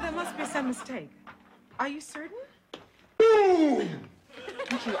 Well, there must be some mistake. Are you certain?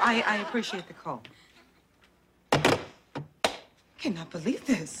 Thank you. I appreciate the call. Cannot believe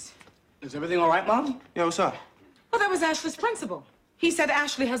this. Is everything all right, Mom? Yeah, what's up? Well, that was Ashley's principal. He said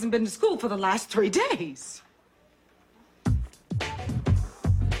Ashley hasn't been to school for the last 3 days.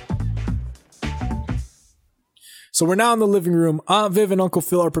 So we're now in the living room. Aunt Viv and Uncle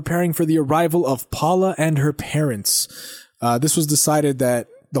Phil are preparing for the arrival of Paula and her parents. This was decided that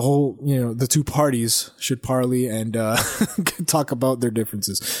the whole, the two parties should parley and talk about their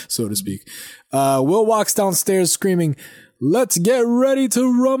differences, so to speak. Will walks downstairs screaming, "Let's get ready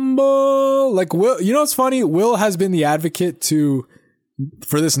to rumble!" Like, Will, what's funny? Will has been the advocate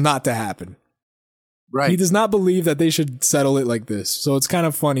for this not to happen. Right. He does not believe that they should settle it like this. So it's kind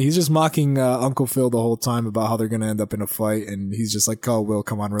of funny. He's just mocking Uncle Phil the whole time about how they're going to end up in a fight. And he's just like, "Oh, Will,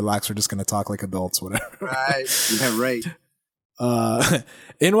 come on, relax. We're just going to talk like adults, whatever." Right. Yeah, right.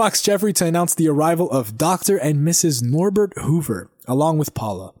 In walks Jeffrey to announce the arrival of Dr. and Mrs. Norbert Hoover, along with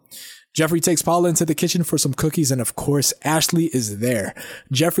Paula. Jeffrey takes Paula into the kitchen for some cookies, and of course, Ashley is there.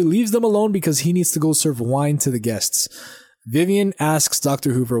 Jeffrey leaves them alone because he needs to go serve wine to the guests. Vivian asks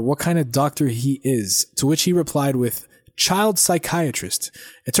Dr. Hoover what kind of doctor he is, to which he replied with child psychiatrist.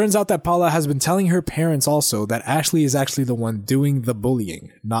 It turns out that Paula has been telling her parents also that Ashley is actually the one doing the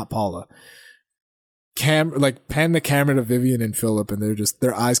bullying, not Paula. Pan the camera to Vivian and Philip, and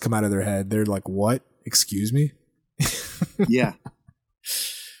their eyes come out of their head. They're like, "What? Excuse me?" Yeah.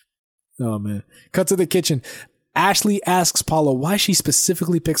 Oh man. Cut to the kitchen. Ashley asks Paula why she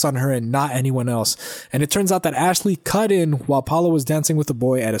specifically picks on her and not anyone else. And it turns out that Ashley cut in while Paula was dancing with a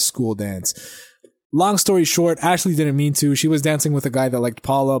boy at a school dance. Long story short, Ashley didn't mean to. She was dancing with a guy that liked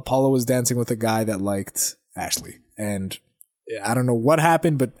Paula. Paula was dancing with a guy that liked Ashley. And I don't know what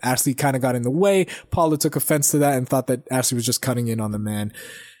happened, but Ashley kind of got in the way. Paula took offense to that and thought that Ashley was just cutting in on the man.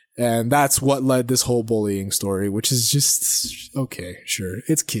 And that's what led this whole bullying story, which is just, okay, sure.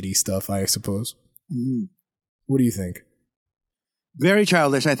 It's kiddie stuff, I suppose. Mm-hmm. What do you think? Very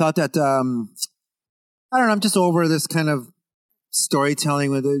childish. I thought that, I don't know, I'm just over this kind of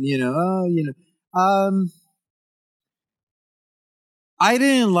storytelling with it, I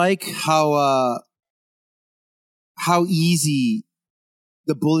didn't like how easy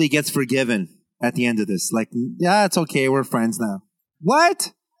the bully gets forgiven at the end of this. Like, yeah, it's okay. We're friends now.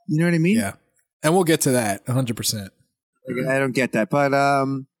 What? You know what I mean? Yeah. And we'll get to that 100%. I don't get that. But,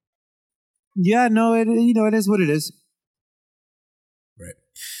 yeah, no, it is what it is. Right.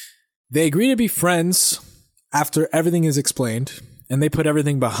 They agree to be friends after everything is explained, and they put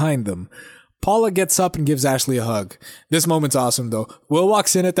everything behind them. Paula gets up and gives Ashley a hug. This moment's awesome, though. Will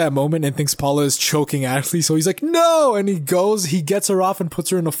walks in at that moment and thinks Paula is choking Ashley, so he's like, "No!" And he gets her off and puts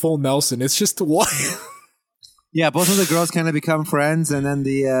her in a full Nelson. It's just wild. Yeah, both of the girls kind of become friends, and then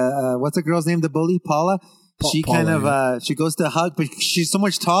the, what's the girl's name, the bully? Paula? She goes to hug, but she's so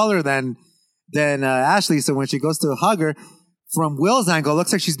much taller than Ashley, so when she goes to hug her, from Will's angle, it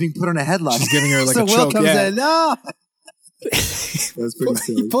looks like she's being put in a headlock. She's giving her like so a Will choke. comes Yeah. in, no! That's pretty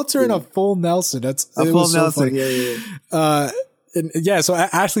silly. He puts her in a full Nelson. It was so funny. So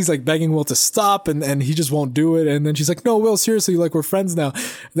Ashley's like begging Will to stop, and he just won't do it. And then she's like, "No, Will, seriously, like we're friends now."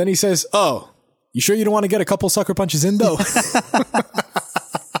 And then he says, "Oh, you sure you don't want to get a couple sucker punches in though?"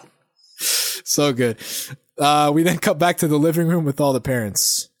 So good. We then cut back to the living room with all the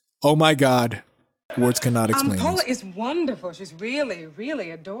parents. Oh my God. Words cannot explain Paula this. is wonderful. She's really,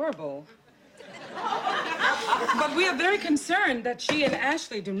 really adorable. But we are very concerned that she and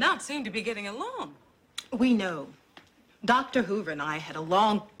Ashley do not seem to be getting along. We know. Dr. Hoover and I had a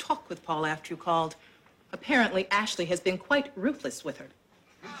long talk with Paula after you called. Apparently, Ashley has been quite ruthless with her.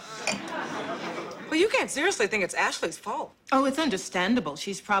 Well, you can't seriously think it's Ashley's fault. Oh, it's understandable.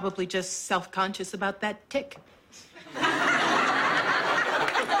 She's probably just self-conscious about that tick.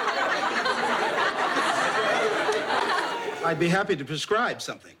 I'd be happy to prescribe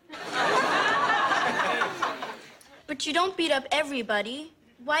something. But you don't beat up everybody.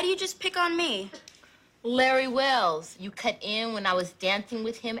 Why do you just pick on me? Larry Wells, you cut in when I was dancing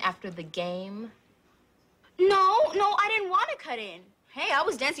with him after the game? No, I didn't want to cut in. Hey, I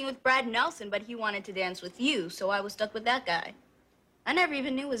was dancing with Brad Nelson, but he wanted to dance with you, so I was stuck with that guy. I never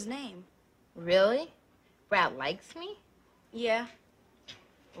even knew his name. Really? Brad likes me? Yeah.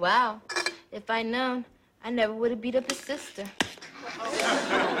 Wow. If I'd known, I never would have beat up his sister.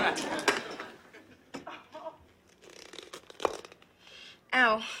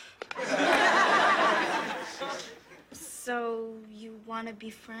 Ow. So, you want to be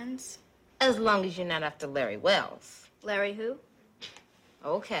friends? As long as you're not after Larry Wells. Larry who?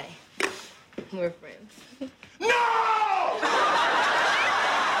 Okay. We're friends. We're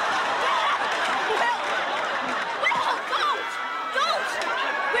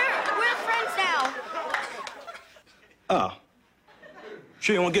friends now. Oh.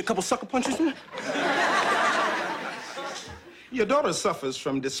 Sure you want to get a couple sucker punches in? Your daughter suffers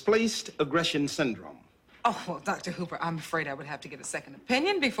from displaced aggression syndrome. Oh, well, Dr. Hooper, I'm afraid I would have to get a second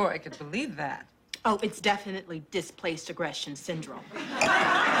opinion before I could believe that. Oh, it's definitely displaced aggression syndrome.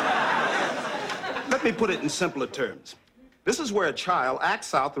 Let me put it in simpler terms. This is where a child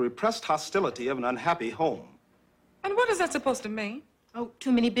acts out the repressed hostility of an unhappy home. And what is that supposed to mean? Oh,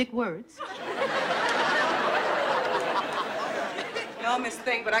 too many big words. No, Miss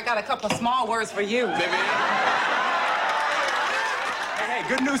Thing, but I got a couple of small words for you. Hey,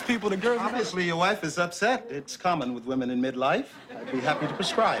 good news, people. The girls. Obviously, your wife is upset. It's common with women in midlife. I'd be happy to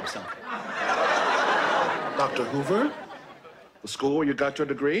prescribe something. Dr. Hoover, the school where you got your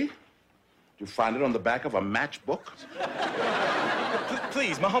degree? You find it on the back of a matchbook?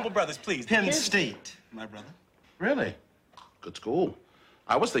 Please, my humble brothers, please. Penn State, my brother. Really? Good school.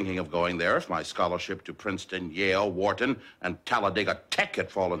 I was thinking of going there if my scholarship to Princeton, Yale, Wharton, and Talladega Tech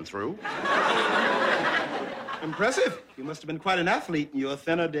had fallen through. Impressive. You must have been quite an athlete in your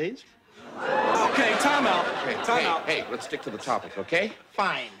thinner days. Okay, time out. Hey, let's stick to the topic, okay?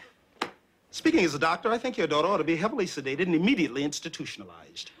 Fine. Speaking as a doctor, I think your daughter ought to be heavily sedated and immediately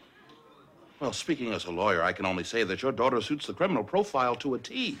institutionalized. Well, speaking as a lawyer, I can only say that your daughter suits the criminal profile to a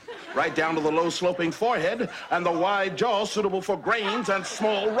T. Right down to the low-sloping forehead and the wide jaw suitable for grains and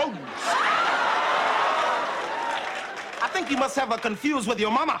small rodents. I think you must have her confused with your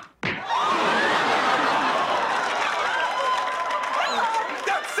mama.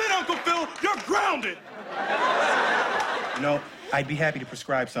 That's it, Uncle Phil. You're grounded. You know, I'd be happy to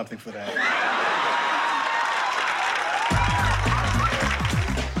prescribe something for that.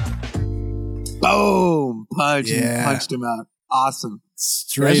 Boom! Yeah. Punched him out. Awesome.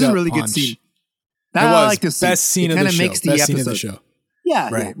 Straight That's up a really punch. good scene. It That I was like to see. best scene It of the kinda show. makes the Best episode. scene of the show. Yeah,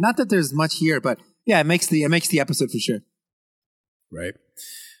 Right. yeah. Not that there's much here, but yeah, it makes the episode for sure. Right.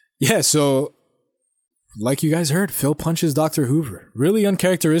 Yeah, so like you guys heard, Phil punches Dr. Hoover. Really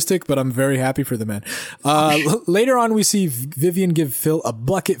uncharacteristic, but I'm very happy for the man. Later on, we see Vivian give Phil a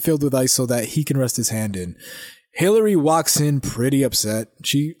bucket filled with ice so that he can rest his hand in. Hillary walks in pretty upset.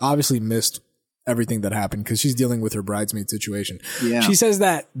 She obviously missed everything that happened because she's dealing with her bridesmaid situation. Yeah. She says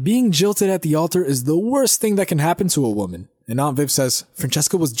that being jilted at the altar is the worst thing that can happen to a woman. And Aunt Viv says,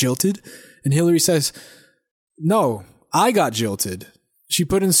 Francesca was jilted? And Hillary says, no, I got jilted. She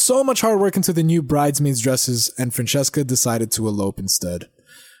put in so much hard work into the new bridesmaids' dresses, and Francesca decided to elope instead.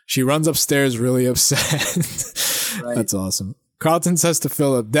 She runs upstairs really upset. Right. That's awesome. Carlton says to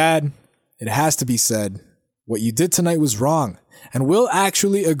Philip, Dad, it has to be said, what you did tonight was wrong. And Will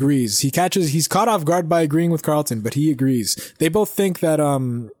actually agrees. He's caught off guard by agreeing with Carlton, but he agrees. They both think that,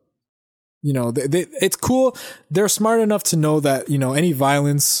 it's cool. They're smart enough to know that, any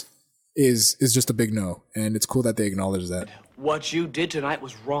violence is just a big no. And it's cool that they acknowledge that. What you did tonight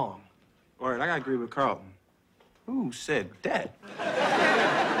was wrong. Word, I gotta agree with Carlton. Who said that?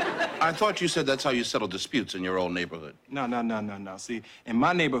 I thought you said that's how you settle disputes in your old neighborhood. No. See, in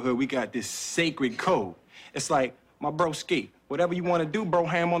my neighborhood, we got this sacred code. It's like, my broski, whatever you want to do, bro,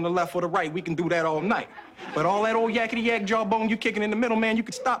 ham on the left or the right, we can do that all night. But all that old yakety-yak jawbone you kicking in the middle, man, you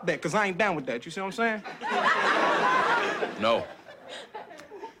can stop that, because I ain't down with that. You see what I'm saying? No.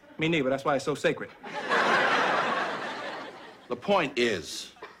 Me neither. That's why it's so sacred. The point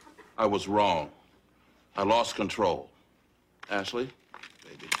is, I was wrong. I lost control. Ashley,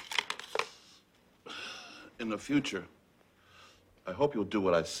 baby. In the future, I hope you'll do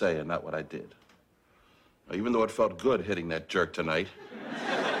what I say and not what I did. Now, even though it felt good hitting that jerk tonight,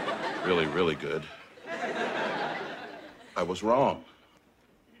 really, really good, I was wrong.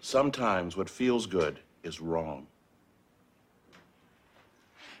 Sometimes what feels good is wrong.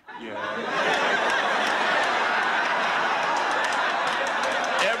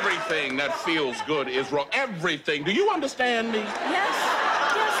 Everything that feels good is wrong. Everything. Do you understand me? Yes.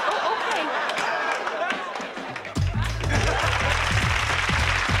 Oh, okay.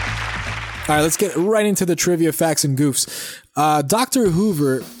 All right, let's get right into the trivia, facts, and goofs. Dr.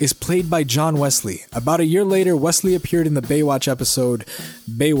 Hoover is played by John Wesley. About a year later, Wesley appeared in the Baywatch episode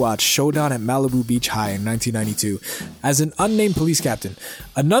Baywatch Showdown at Malibu Beach High in 1992 as an unnamed police captain.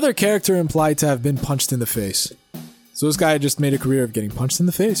 Another character implied to have been punched in the face. So this guy just made a career of getting punched in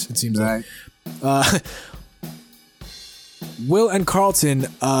the face, it seems like. Will and Carlton,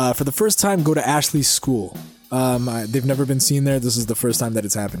 for the first time, go to Ashley's school. They've never been seen there. This is the first time that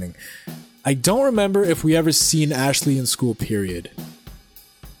it's happening. I don't remember if we ever seen Ashley in school, period.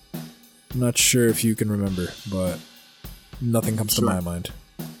 I'm not sure if you can remember, but nothing comes to my mind.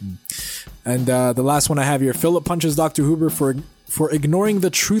 And the last one I have here, Philip punches Dr. Hoover for ignoring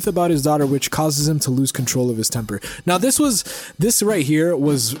the truth about his daughter, which causes him to lose control of his temper. Now, this right here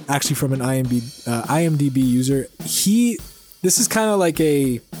was actually from an IMDb user. This is kind of like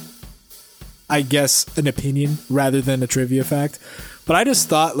I guess, an opinion rather than a trivia fact. But I just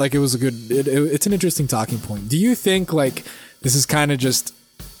thought like it was it's an interesting talking point. Do you think like this is kind of just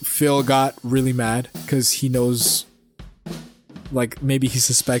Phil got really mad because he knows, like maybe he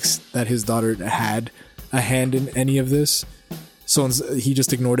suspects that his daughter had a hand in any of this, so he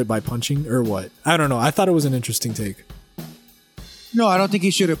just ignored it by punching, or what? I don't know. I thought it was an interesting take. No, I don't think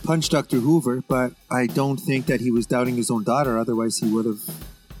he should have punched Dr. Hoover, but I don't think that he was doubting his own daughter. Otherwise, he would have.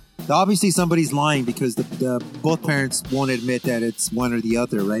 Obviously, somebody's lying because both parents won't admit that it's one or the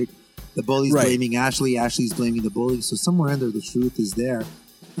other, right? The bully's blaming Ashley, Ashley's blaming the bully, so somewhere under the truth is there.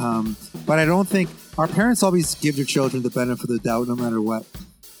 But I don't think our parents always give their children the benefit of the doubt, no matter what.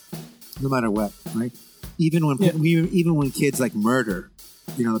 No matter what, right? Even when kids like murder,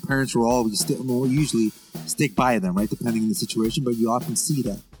 the parents will always usually stick by them, right? Depending on the situation, but you often see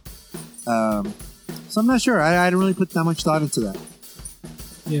that. So I'm not sure. I didn't really put that much thought into that.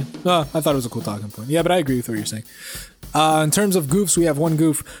 Yeah, I thought it was a cool talking point. Yeah, but I agree with what you're saying. In terms of goofs, we have one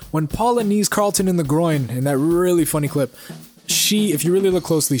goof. When Paula knees Carlton in the groin in that really funny clip, if you really look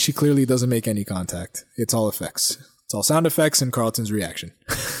closely, she clearly doesn't make any contact. It's all effects. It's all sound effects and Carlton's reaction.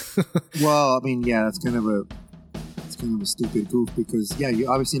 Well, I mean, yeah, that's kind of a stupid goof because, yeah, you're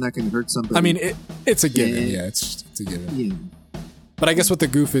obviously not going to hurt somebody. I mean, it's a given. Yeah, it's a given. Yeah. But I guess what the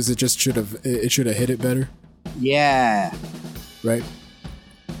goof is, it just should have hit it better. Yeah. Right?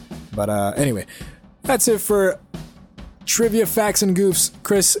 But anyway, that's it for trivia, facts, and goofs.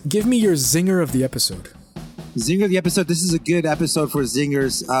 Chris, give me your zinger of the episode. Zinger of the episode. This is a good episode for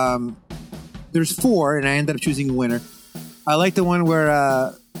zingers. There's 4, and I ended up choosing a winner. I like the one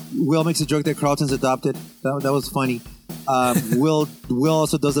where Will makes a joke that Carlton's adopted. That was funny. Will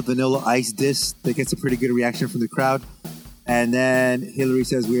also does a Vanilla Ice diss that gets a pretty good reaction from the crowd. And then Hillary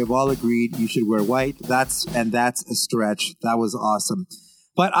says, "We have all agreed you should wear white." That's a stretch. That was awesome.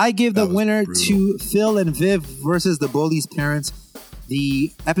 But I give the winner to Phil and Viv versus the bully's parents.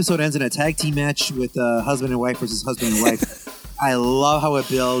 The episode ends in a tag team match with husband and wife versus husband and wife. I love how it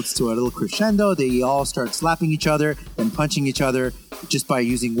builds to a little crescendo. They all start slapping each other and punching each other just by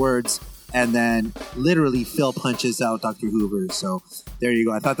using words. And then literally Phil punches out Dr. Hoover. So there you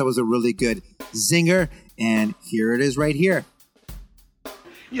go. I thought that was a really good zinger. And here it is right here.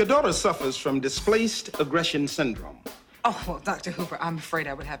 Your daughter suffers from displaced aggression syndrome. Oh, well, Dr. Hoover, I'm afraid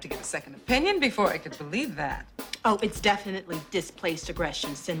I would have to get a second opinion before I could believe that. Oh, it's definitely displaced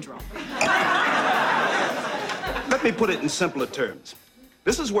aggression syndrome. Let me put it in simpler terms.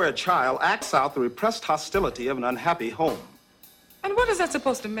 This is where a child acts out the repressed hostility of an unhappy home. And what is that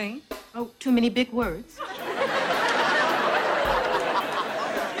supposed to mean? Oh, too many big words.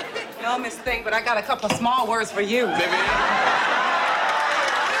 No, Miss Thing, but I got a couple of small words for you.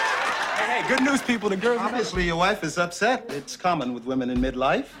 Hey, good news, people. The girls. Obviously, your wife is upset. It's common with women in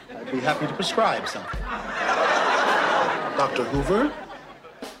midlife. I'd be happy to prescribe something. Dr. Hoover,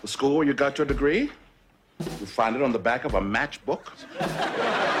 the school where you got your degree? You find it on the back of a matchbook?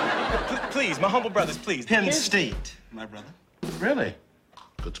 Please, my humble brothers, please. Penn State, my brother. Really?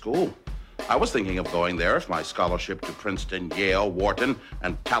 Good school. I was thinking of going there if my scholarship to Princeton, Yale, Wharton,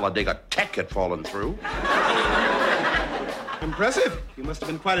 and Talladega Tech had fallen through. Impressive. You must have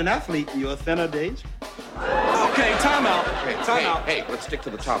been quite an athlete in your thinner days. Okay, time out. Hey, let's stick to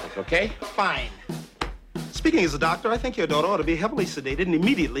the topic, okay? Fine. Speaking as a doctor, I think your daughter ought to be heavily sedated and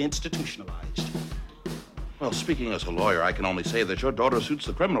immediately institutionalized. Well, speaking as a lawyer, I can only say that your daughter suits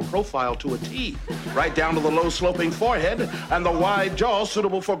the criminal profile to a T. Right down to the low sloping forehead and the wide jaw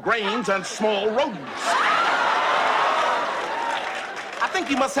suitable for grains and small rodents. I think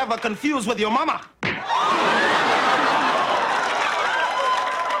you must have her confused with your mama.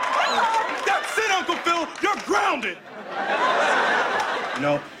 That's it, Uncle Phil. You're grounded. You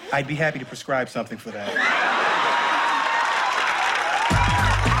know, I'd be happy to prescribe something for that.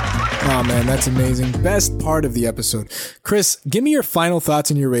 Oh man, that's amazing. Best part of the episode. Chris, give me your final thoughts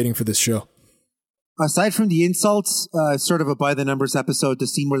and your rating for this show. Aside from the insults, sort of a by the numbers episode, the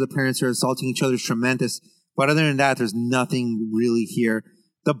scene where the parents are assaulting each other is tremendous. But other than that, there's nothing really here.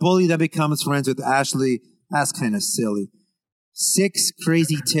 The bully that becomes friends with Ashley, that's kind of silly. 6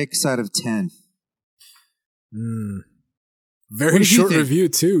 crazy ticks out of 10. Very short review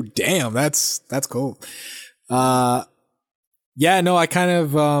too. Damn, that's cool. Yeah, no, I kind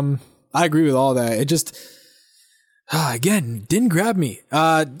of I agree with all that. It just again didn't grab me.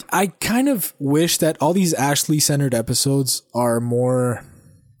 I kind of wish that all these Ashley centered episodes are more.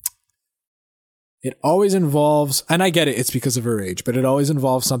 It always involves, and I get it, it's because of her age, but it always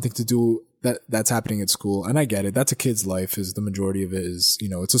involves something to do that's happening at school. And I get it. That's a kid's life, is the majority of it is,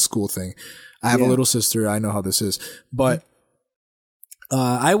 it's a school thing. I have a little sister. I know how this is, but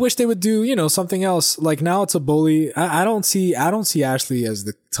I wish they would do, something else. Like now it's a bully. I don't see Ashley as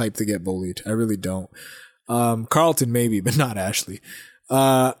the type to get bullied. I really don't. Carlton maybe, but not Ashley.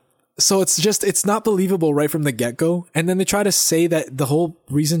 So it's not believable right from the get-go. And then they try to say that the whole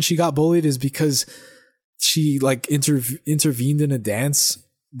reason she got bullied is because she like intervened in a dance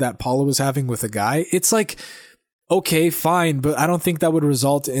that Paula was having with a guy. It's like, okay, fine, but I don't think that would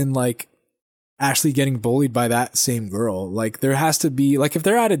result in like Ashley getting bullied by that same girl. Like there has to be, like if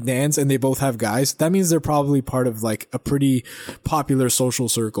they're at a dance and they both have guys, that means they're probably part of like a pretty popular social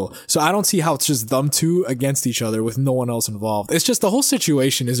circle. So I don't see how it's just them two against each other with no one else involved. It's just the whole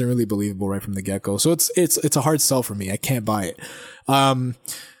situation isn't really believable right from the get-go. So it's a hard sell for me. I can't buy it.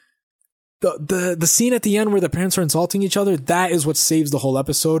 The scene at the end where the parents are insulting each other, that is what saves the whole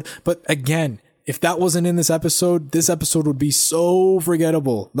episode. But again, if that wasn't in this episode would be so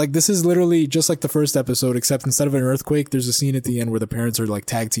forgettable. Like this is literally just like the first episode, except instead of an earthquake, there's a scene at the end where the parents are like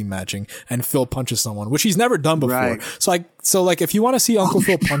tag team matching and Phil punches someone, which he's never done before. Right. So if you want to see Uncle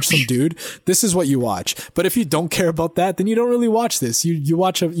Phil punch some dude, this is what you watch. But if you don't care about that, then you don't really watch this. You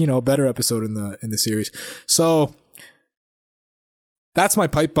watch a better episode in the series. So that's my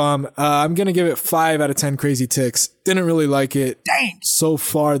pipe bomb. I'm going to give it 5 out of 10 crazy ticks. Didn't really like it. Dang. So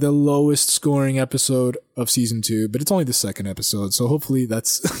far, the lowest scoring episode of season 2, but it's only the second episode. So hopefully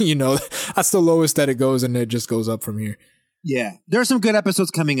that's, that's the lowest that it goes and it just goes up from here. Yeah. There are some good episodes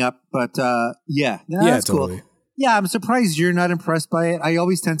coming up, but yeah. That's totally. Cool. Yeah, I'm surprised you're not impressed by it. I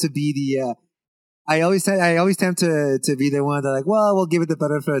always tend to be the, I always tend to be the one that like, well, we'll give it the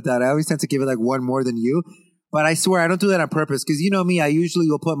benefit of that. I always tend to give it like one more than you. But I swear I don't do that on purpose because you know me, I usually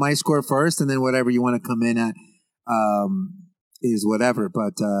will put my score first and then whatever you want to come in at is whatever.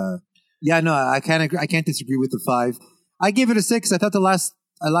 But yeah, no, I can't disagree with the 5. I give it a 6. I thought the last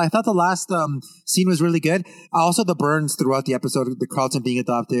scene was really good. Also, the burns throughout the episode, the Carlton being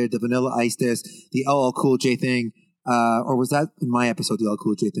adopted, the Vanilla Ice this, the LL Cool J thing, or was that in my episode, the LL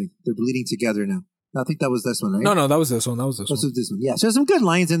Cool J thing? They're bleeding together now. I think that was this one, right? No, that was this one. This was this one. Yeah, so there's some good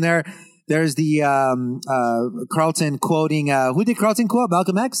lines in there. There's the Carlton quoting, who did Carlton quote?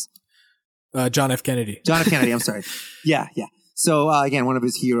 Malcolm X? John F. Kennedy. John F. Kennedy, I'm sorry. Yeah. So, again, one of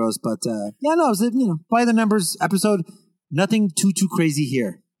his heroes. But, it was, by the numbers episode, nothing too crazy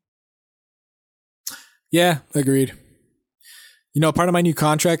here. Yeah, agreed. Part of my new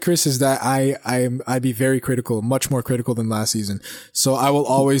contract, Chris, is that I'd be very critical, much more critical than last season. So I will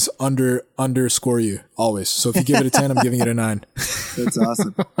always underscore you, always. So if you give it a 10, I'm giving it a 9. That's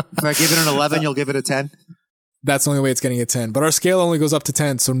awesome. If I give it an 11, you'll give it a 10? That's the only way it's getting a 10. But our scale only goes up to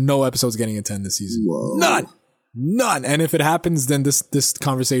 10, so no episode's getting a 10 this season. Whoa. None. And if it happens, then this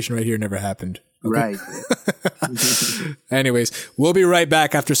conversation right here never happened. Okay? Right. Anyways, we'll be right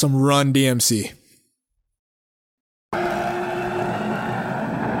back after some Run DMC.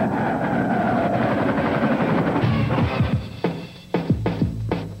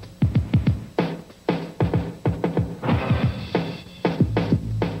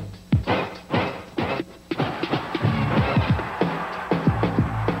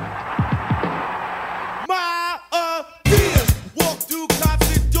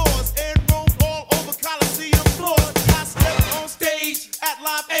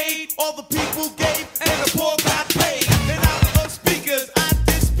 All the people gave and the poor got paid. And out of speakers, I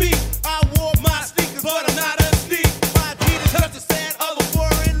did speak. I wore my sneakers, but I'm not a sneak. My Adidas touched the sand of a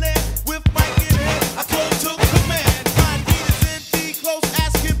foreign land. With Mike in hand, I close took command. My Adidas NT, close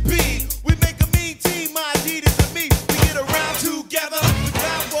as can be. We make a mean team, my Adidas and me. We get around together, we're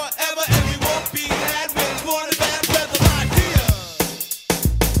down forever, and we won't be had. We're born in bad weather, my Adidas.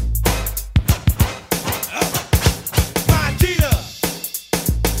 My Adidas.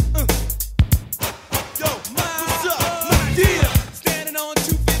 Yo,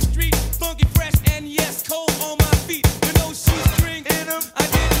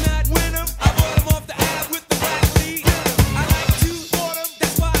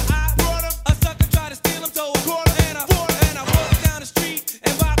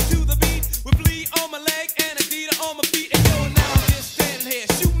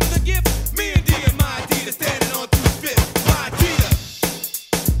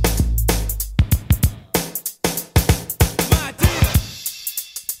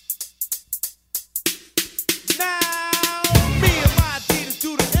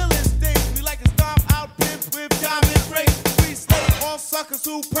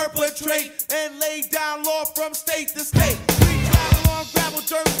 to perpetrate and lay down law from state to state. We travel on gravel,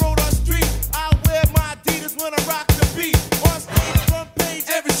 dirt road or street. I wear my Adidas when I rock the beat. On stage, front page,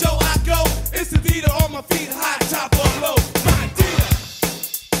 every show I go. It's Adidas on my feet, high top or low. My Adidas.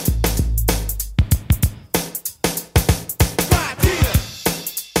 My Adidas.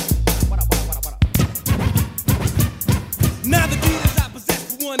 Now the Adidas I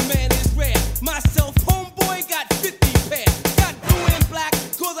possess for one man is rare. Myself, homeboy, got 50 pairs. Got blue and black,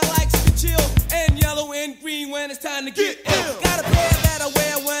 cause I like to chill. And yellow and green when it's time to get ill. Got a pair that I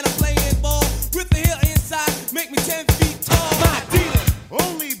wear when I'm playing ball. With the heel inside, make me 10 feet tall. My dealers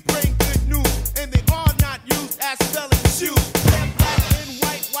only bring good news, and they are not used as selling shoes. They're black and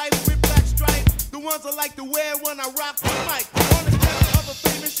white, white with black stripes. The ones I like to wear when I rock the mic. On the step of a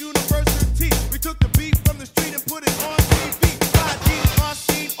famous university, we took the beat from the street and put it on TV. 5G's are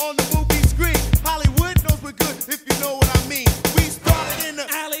seen on the movie screen. Hollywood knows we're good, if you know what I mean. We started in the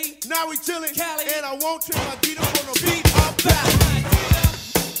alley, now we chillin' Cali, and I won't trip my beat up on the beat or back.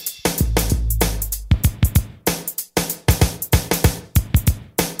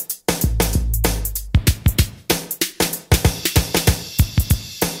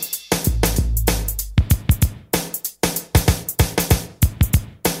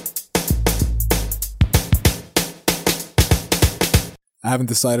 I haven't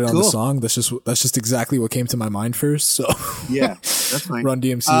decided on the song. That's just exactly what came to my mind first. So yeah, that's fine. Run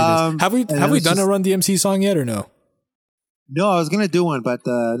DMC. It is. Have we done a Run DMC song yet or no? No, I was gonna do one, but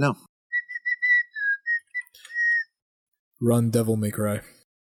no. Run Devil May Cry.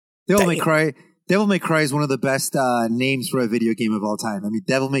 Devil May Cry. Devil May Cry is one of the best names for a video game of all time. I mean,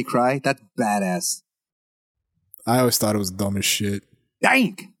 Devil May Cry. That's badass. I always thought it was dumb as shit.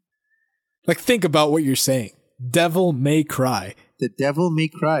 Dang. Like, think about what you're saying. Devil May Cry. The Devil May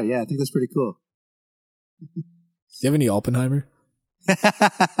Cry. Yeah, I think that's pretty cool. Do you have any Oppenheimer? Oh,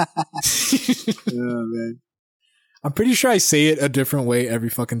 man. I'm pretty sure I say it a different way every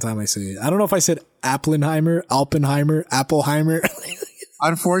fucking time I say it. I don't know if I said Applenheimer, Appleheimer.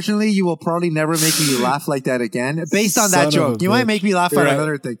 Unfortunately, you will probably never make me laugh like that again. Based on that joke. You might make me laugh at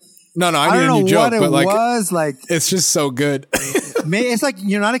another thing. No, I need a new joke, but like, was like, it's just so good. It's like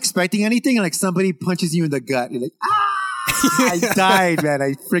you're not expecting anything, and like somebody punches you in the gut. You're like, I died, man.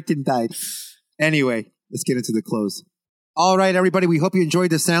 I freaking died. Anyway, let's get into the close. All right, everybody. We hope you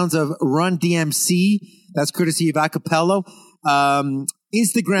enjoyed the sounds of Run DMC. That's courtesy of Acapello.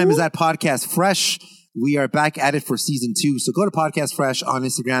 Instagram is at Podcast Fresh. We are back at it for season 2. So go to Podcast Fresh on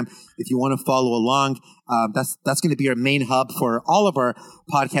Instagram if you want to follow along. That's going to be our main hub for all of our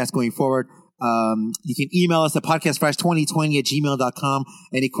podcasts going forward. You can email us at podcastfresh2020@gmail.com.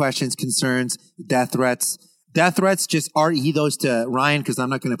 Any questions, concerns, death threats. Death threats, just RE those to Ryan because I'm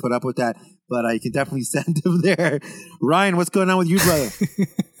not going to put up with that. But you can definitely send them there. Ryan, what's going on with you, brother?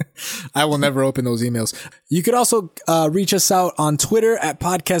 I will never open those emails. You could also reach us out on Twitter at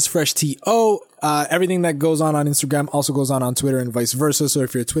PodcastFreshTO. Everything that goes on Instagram also goes on Twitter and vice versa. So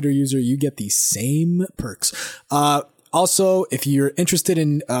if you're a Twitter user, you get the same perks. Also, if you're interested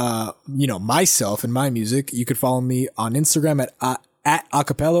in, myself and my music, you could follow me on Instagram at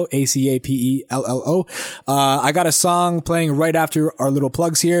Acapello, Acapello. I got a song playing right after our little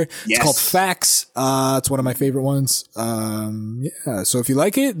plugs here. Yes. It's called Facts. It's one of my favorite ones. So if you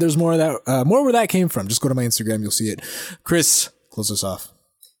like it, there's more of that, more where that came from. Just go to my Instagram. You'll see it. Chris, close us off.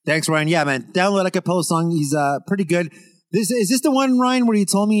 Thanks, Ryan. Yeah, man. Download Acapello song. He's pretty good. Is this the one, Ryan, where you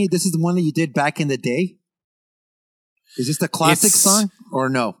told me this is the one that you did back in the day? Is this the classic song or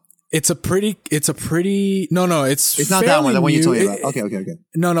no? It's not that one, the one you told me about. Okay.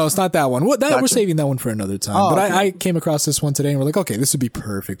 No, it's not that one. We're saving that one for another time. But okay. I came across this one today and we're like, okay, this would be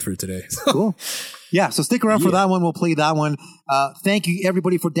perfect for today. Cool. Yeah, so stick around for that one. We'll play that one. Thank you,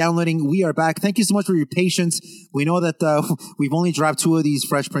 everybody, for downloading. We are back. Thank you so much for your patience. We know that we've only dropped 2 of these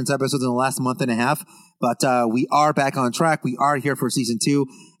Fresh Prince episodes in the last month and a half, but we are back on track. We are here for season 2,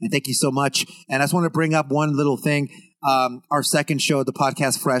 and thank you so much. And I just want to bring up one little thing. Our second show, the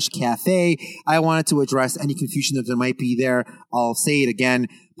Podcast Fresh Cafe. I wanted to address any confusion that there might be there. I'll say it again.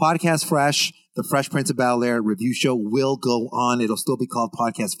 Podcast Fresh, the Fresh Prince of Bel-Air review show will go on. It'll still be called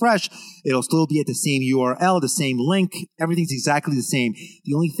Podcast Fresh. It'll still be at the same URL, the same link. Everything's exactly the same.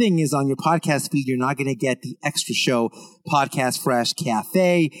 The only thing is on your podcast feed, you're not going to get the extra show, Podcast Fresh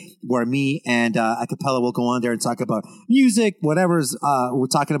Cafe, where me and Acapello will go on there and talk about music, whatever's we're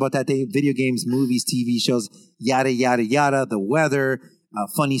talking about that day, video games, movies, TV shows, yada, yada, yada, the weather,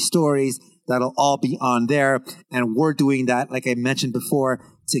 funny stories. That'll all be on there. And we're doing that, like I mentioned before,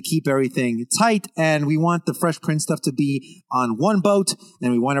 to keep everything tight. And we want the Fresh Prince stuff to be on one boat,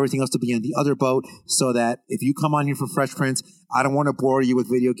 and we want everything else to be on the other boat, so that if you come on here for Fresh Prince, I don't want to bore you with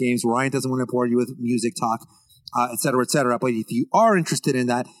video games. Ryan doesn't want to bore you with music talk, et cetera, et cetera. But if you are interested in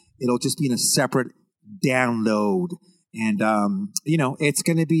that, it'll just be in a separate download. And, it's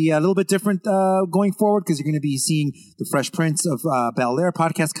going to be a little bit different going forward, because you're going to be seeing the Fresh Prince of Bel-Air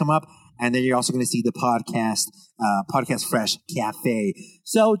podcast come up. And then you're also going to see the Podcast Fresh Cafe.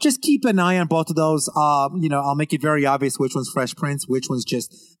 So just keep an eye on both of those. I'll make it very obvious which one's Fresh Prince, which one's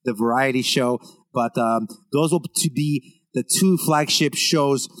just the variety show. But those will be the two flagship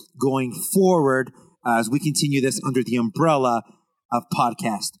shows going forward as we continue this under the umbrella of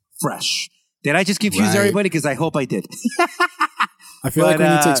Podcast Fresh. Did I just confuse everybody? Because I hope I did. I feel like we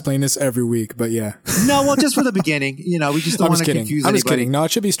need to explain this every week, but yeah. No, well, just for the beginning. We just don't want to confuse anybody. I'm just kidding. No,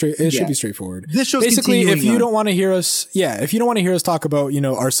 it should be straight. It should be straightforward. This show's basically, if you don't want to hear us, if you don't want to hear us talk about,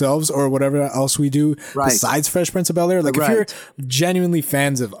 ourselves or whatever else we do besides Fresh Prince of Bel-Air, like if you're genuinely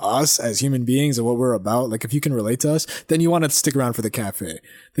fans of us as human beings and what we're about, like if you can relate to us, then you want to stick around for the cafe.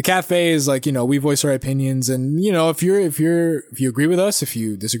 The cafe is like, we voice our opinions, and if you agree with us, if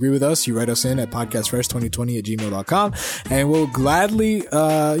you disagree with us, you write us in at podcastfresh2020@gmail.com, and we'll gladly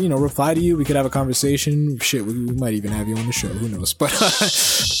reply to you. We could have a conversation. Shit, we might even have you on the show. Who knows? But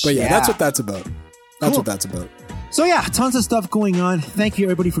yeah, that's what that's about. That's what that's about. So yeah, tons of stuff going on. Thank you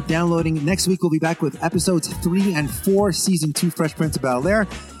everybody for downloading. Next week we'll be back with episodes 3 and 4, season 2, Fresh Prince of Bel-Air.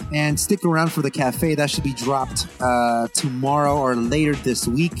 And stick around for the cafe. That should be dropped tomorrow or later this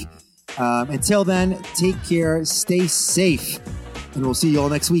week. Until then, take care, stay safe, and we'll see you all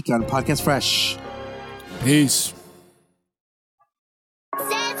next week on Podcast Fresh. Peace.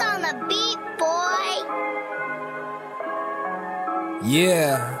 Says on the beat, boy.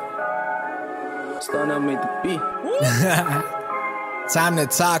 Yeah. Starting out made the beat. Time to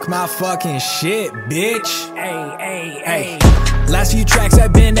talk my fucking shit, bitch. Hey. Last few tracks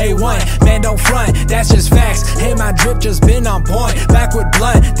have been A1. Man, don't front, that's just facts. Hey, my drip just been on point. Backward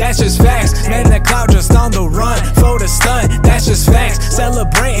blunt, that's just facts. Man, the cloud just on the run. For the stunt, that's just facts.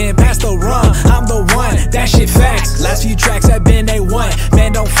 Celebrating past the rum, I'm the one, that shit facts. Last few tracks have been A1.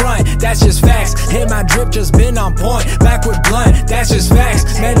 Man, don't front, that's just facts. Hey, my drip just been on point. Backward blunt, that's just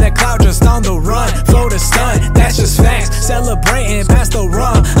facts. Man, the cloud just on the run. For the stunt, that's just facts. Celebrating past the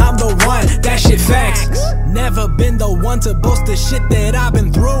rum, I'm the one, that shit facts. Never been the one to boast the shit that I've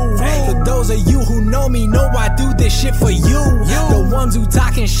been through. For those of you who know me, know I do this shit for you. The ones who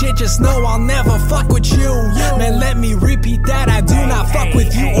talking shit just know I'll never fuck with you. Man, let me repeat that, I do not fuck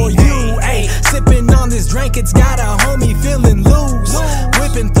with you or you. Ay, sipping on this drink, it's got a homie feeling loose.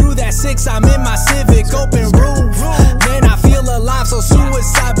 Whipping through that 6, I'm in my Civic, open roof. Man, I feel alive, so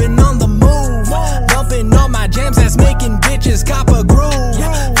suicide been on the move. Bumping on my jams that's making bitches cop a groove.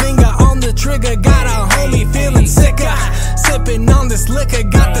 Finger on the trigger, got a homie feeling sicker. Sipping on this liquor,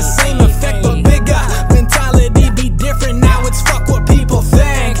 got the same effect but bigger. Mentality be different, now it's fuck what people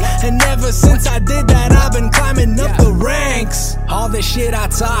think. And ever since I did that, I've been climbing up the ranks. All this shit I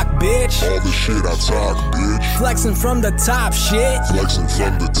talk, bitch. All this shit I talk, bitch. Flexing from the top, shit. Flexing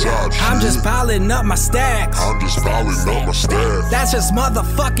from the top, shit. I'm just piling up my stacks. I'm just piling up my stacks. That's just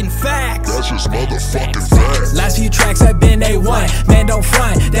motherfucking facts. That's just motherfucking facts. Last few tracks have been A1. Man, don't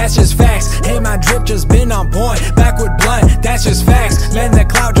front, that's just facts. Hey, my drip just been on point. Backward blunt, that's just facts. Man, the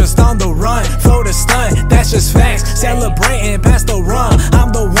cloud just on the run. For the stunt, that's just facts. Celebrating past the rum,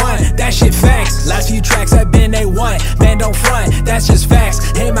 I'm the one, that shit facts. Last few tracks have been A1. Man, don't front, that's just facts.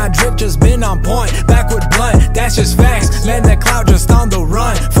 Hey, my drip just been on point. Backward blunt, that's just facts. Man, the cloud just on the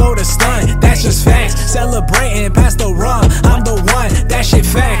run. For the stunt, that's just facts. Celebrating past the rum, I'm the one, that shit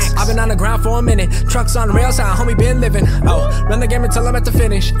facts. I've been on the ground for a minute. Trucks on rails, how homie been living. Oh, run the game until I'm at the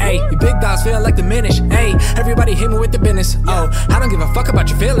finish. Ayy, you big dogs feel like diminish. Ayy, everybody hit me with the business. Oh, I don't give a fuck about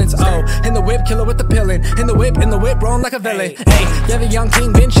your feelings. Oh, in the whip, killer with the pillin'. In the whip, rolling like a villain. Ayy, yeah, the young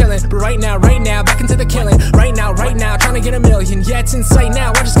king been chillin'. But right now, back into the killing. Right now, trying to get $1 million. Yeah, it's insane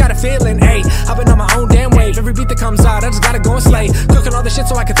now, I just got a feeling. Ayy, I've been on my own damn wave. Every beat that comes out, I just gotta go and slay. Cooking all the shit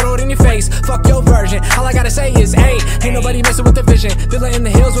so I can throw it in your face. Fuck your version, all I gotta say is, ayy, ain't nobody messing with the vision. Villa in the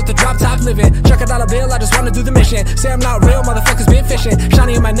hills with the drop top living. Chuck $1 bill, I just wanna do the mission. Say I'm not real, motherfuckers been fishing.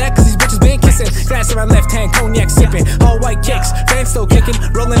 Shiny in my neck, cause these bitches been kissing. Glass in my left hand, cognac sipping. All white kicks, fans still kicking.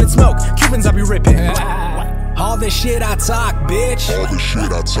 Rolling in smoke, Cubans I be ripping. All this shit I talk, bitch. All this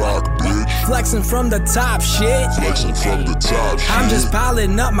shit I talk, bitch. Flexing from the top, shit. Flexing from the top, shit. I'm just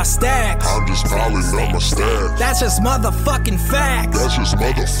piling up my stacks. I'm just piling up my stacks. That's just motherfucking facts. That's just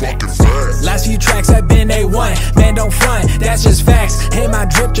motherfucking facts. Last few tracks have been A1. Man, don't front, that's just facts. Hey, my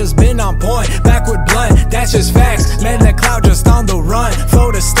drip just been on point. Backward blunt, that's that's just facts. Man, the cloud just on the run,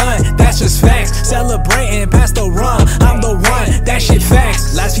 for the stunt, that's just facts. Celebrating past the rum, I'm the one, that shit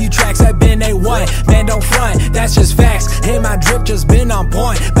facts. Last few tracks have been A1, man don't front, that's just facts. Hit my drip just been on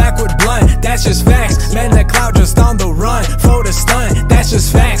point, backward blunt, that's just facts. Man, the cloud just on the run, for the stunt, that's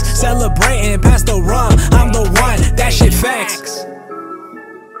just facts. Celebrating past the rum, I'm the one, that shit facts.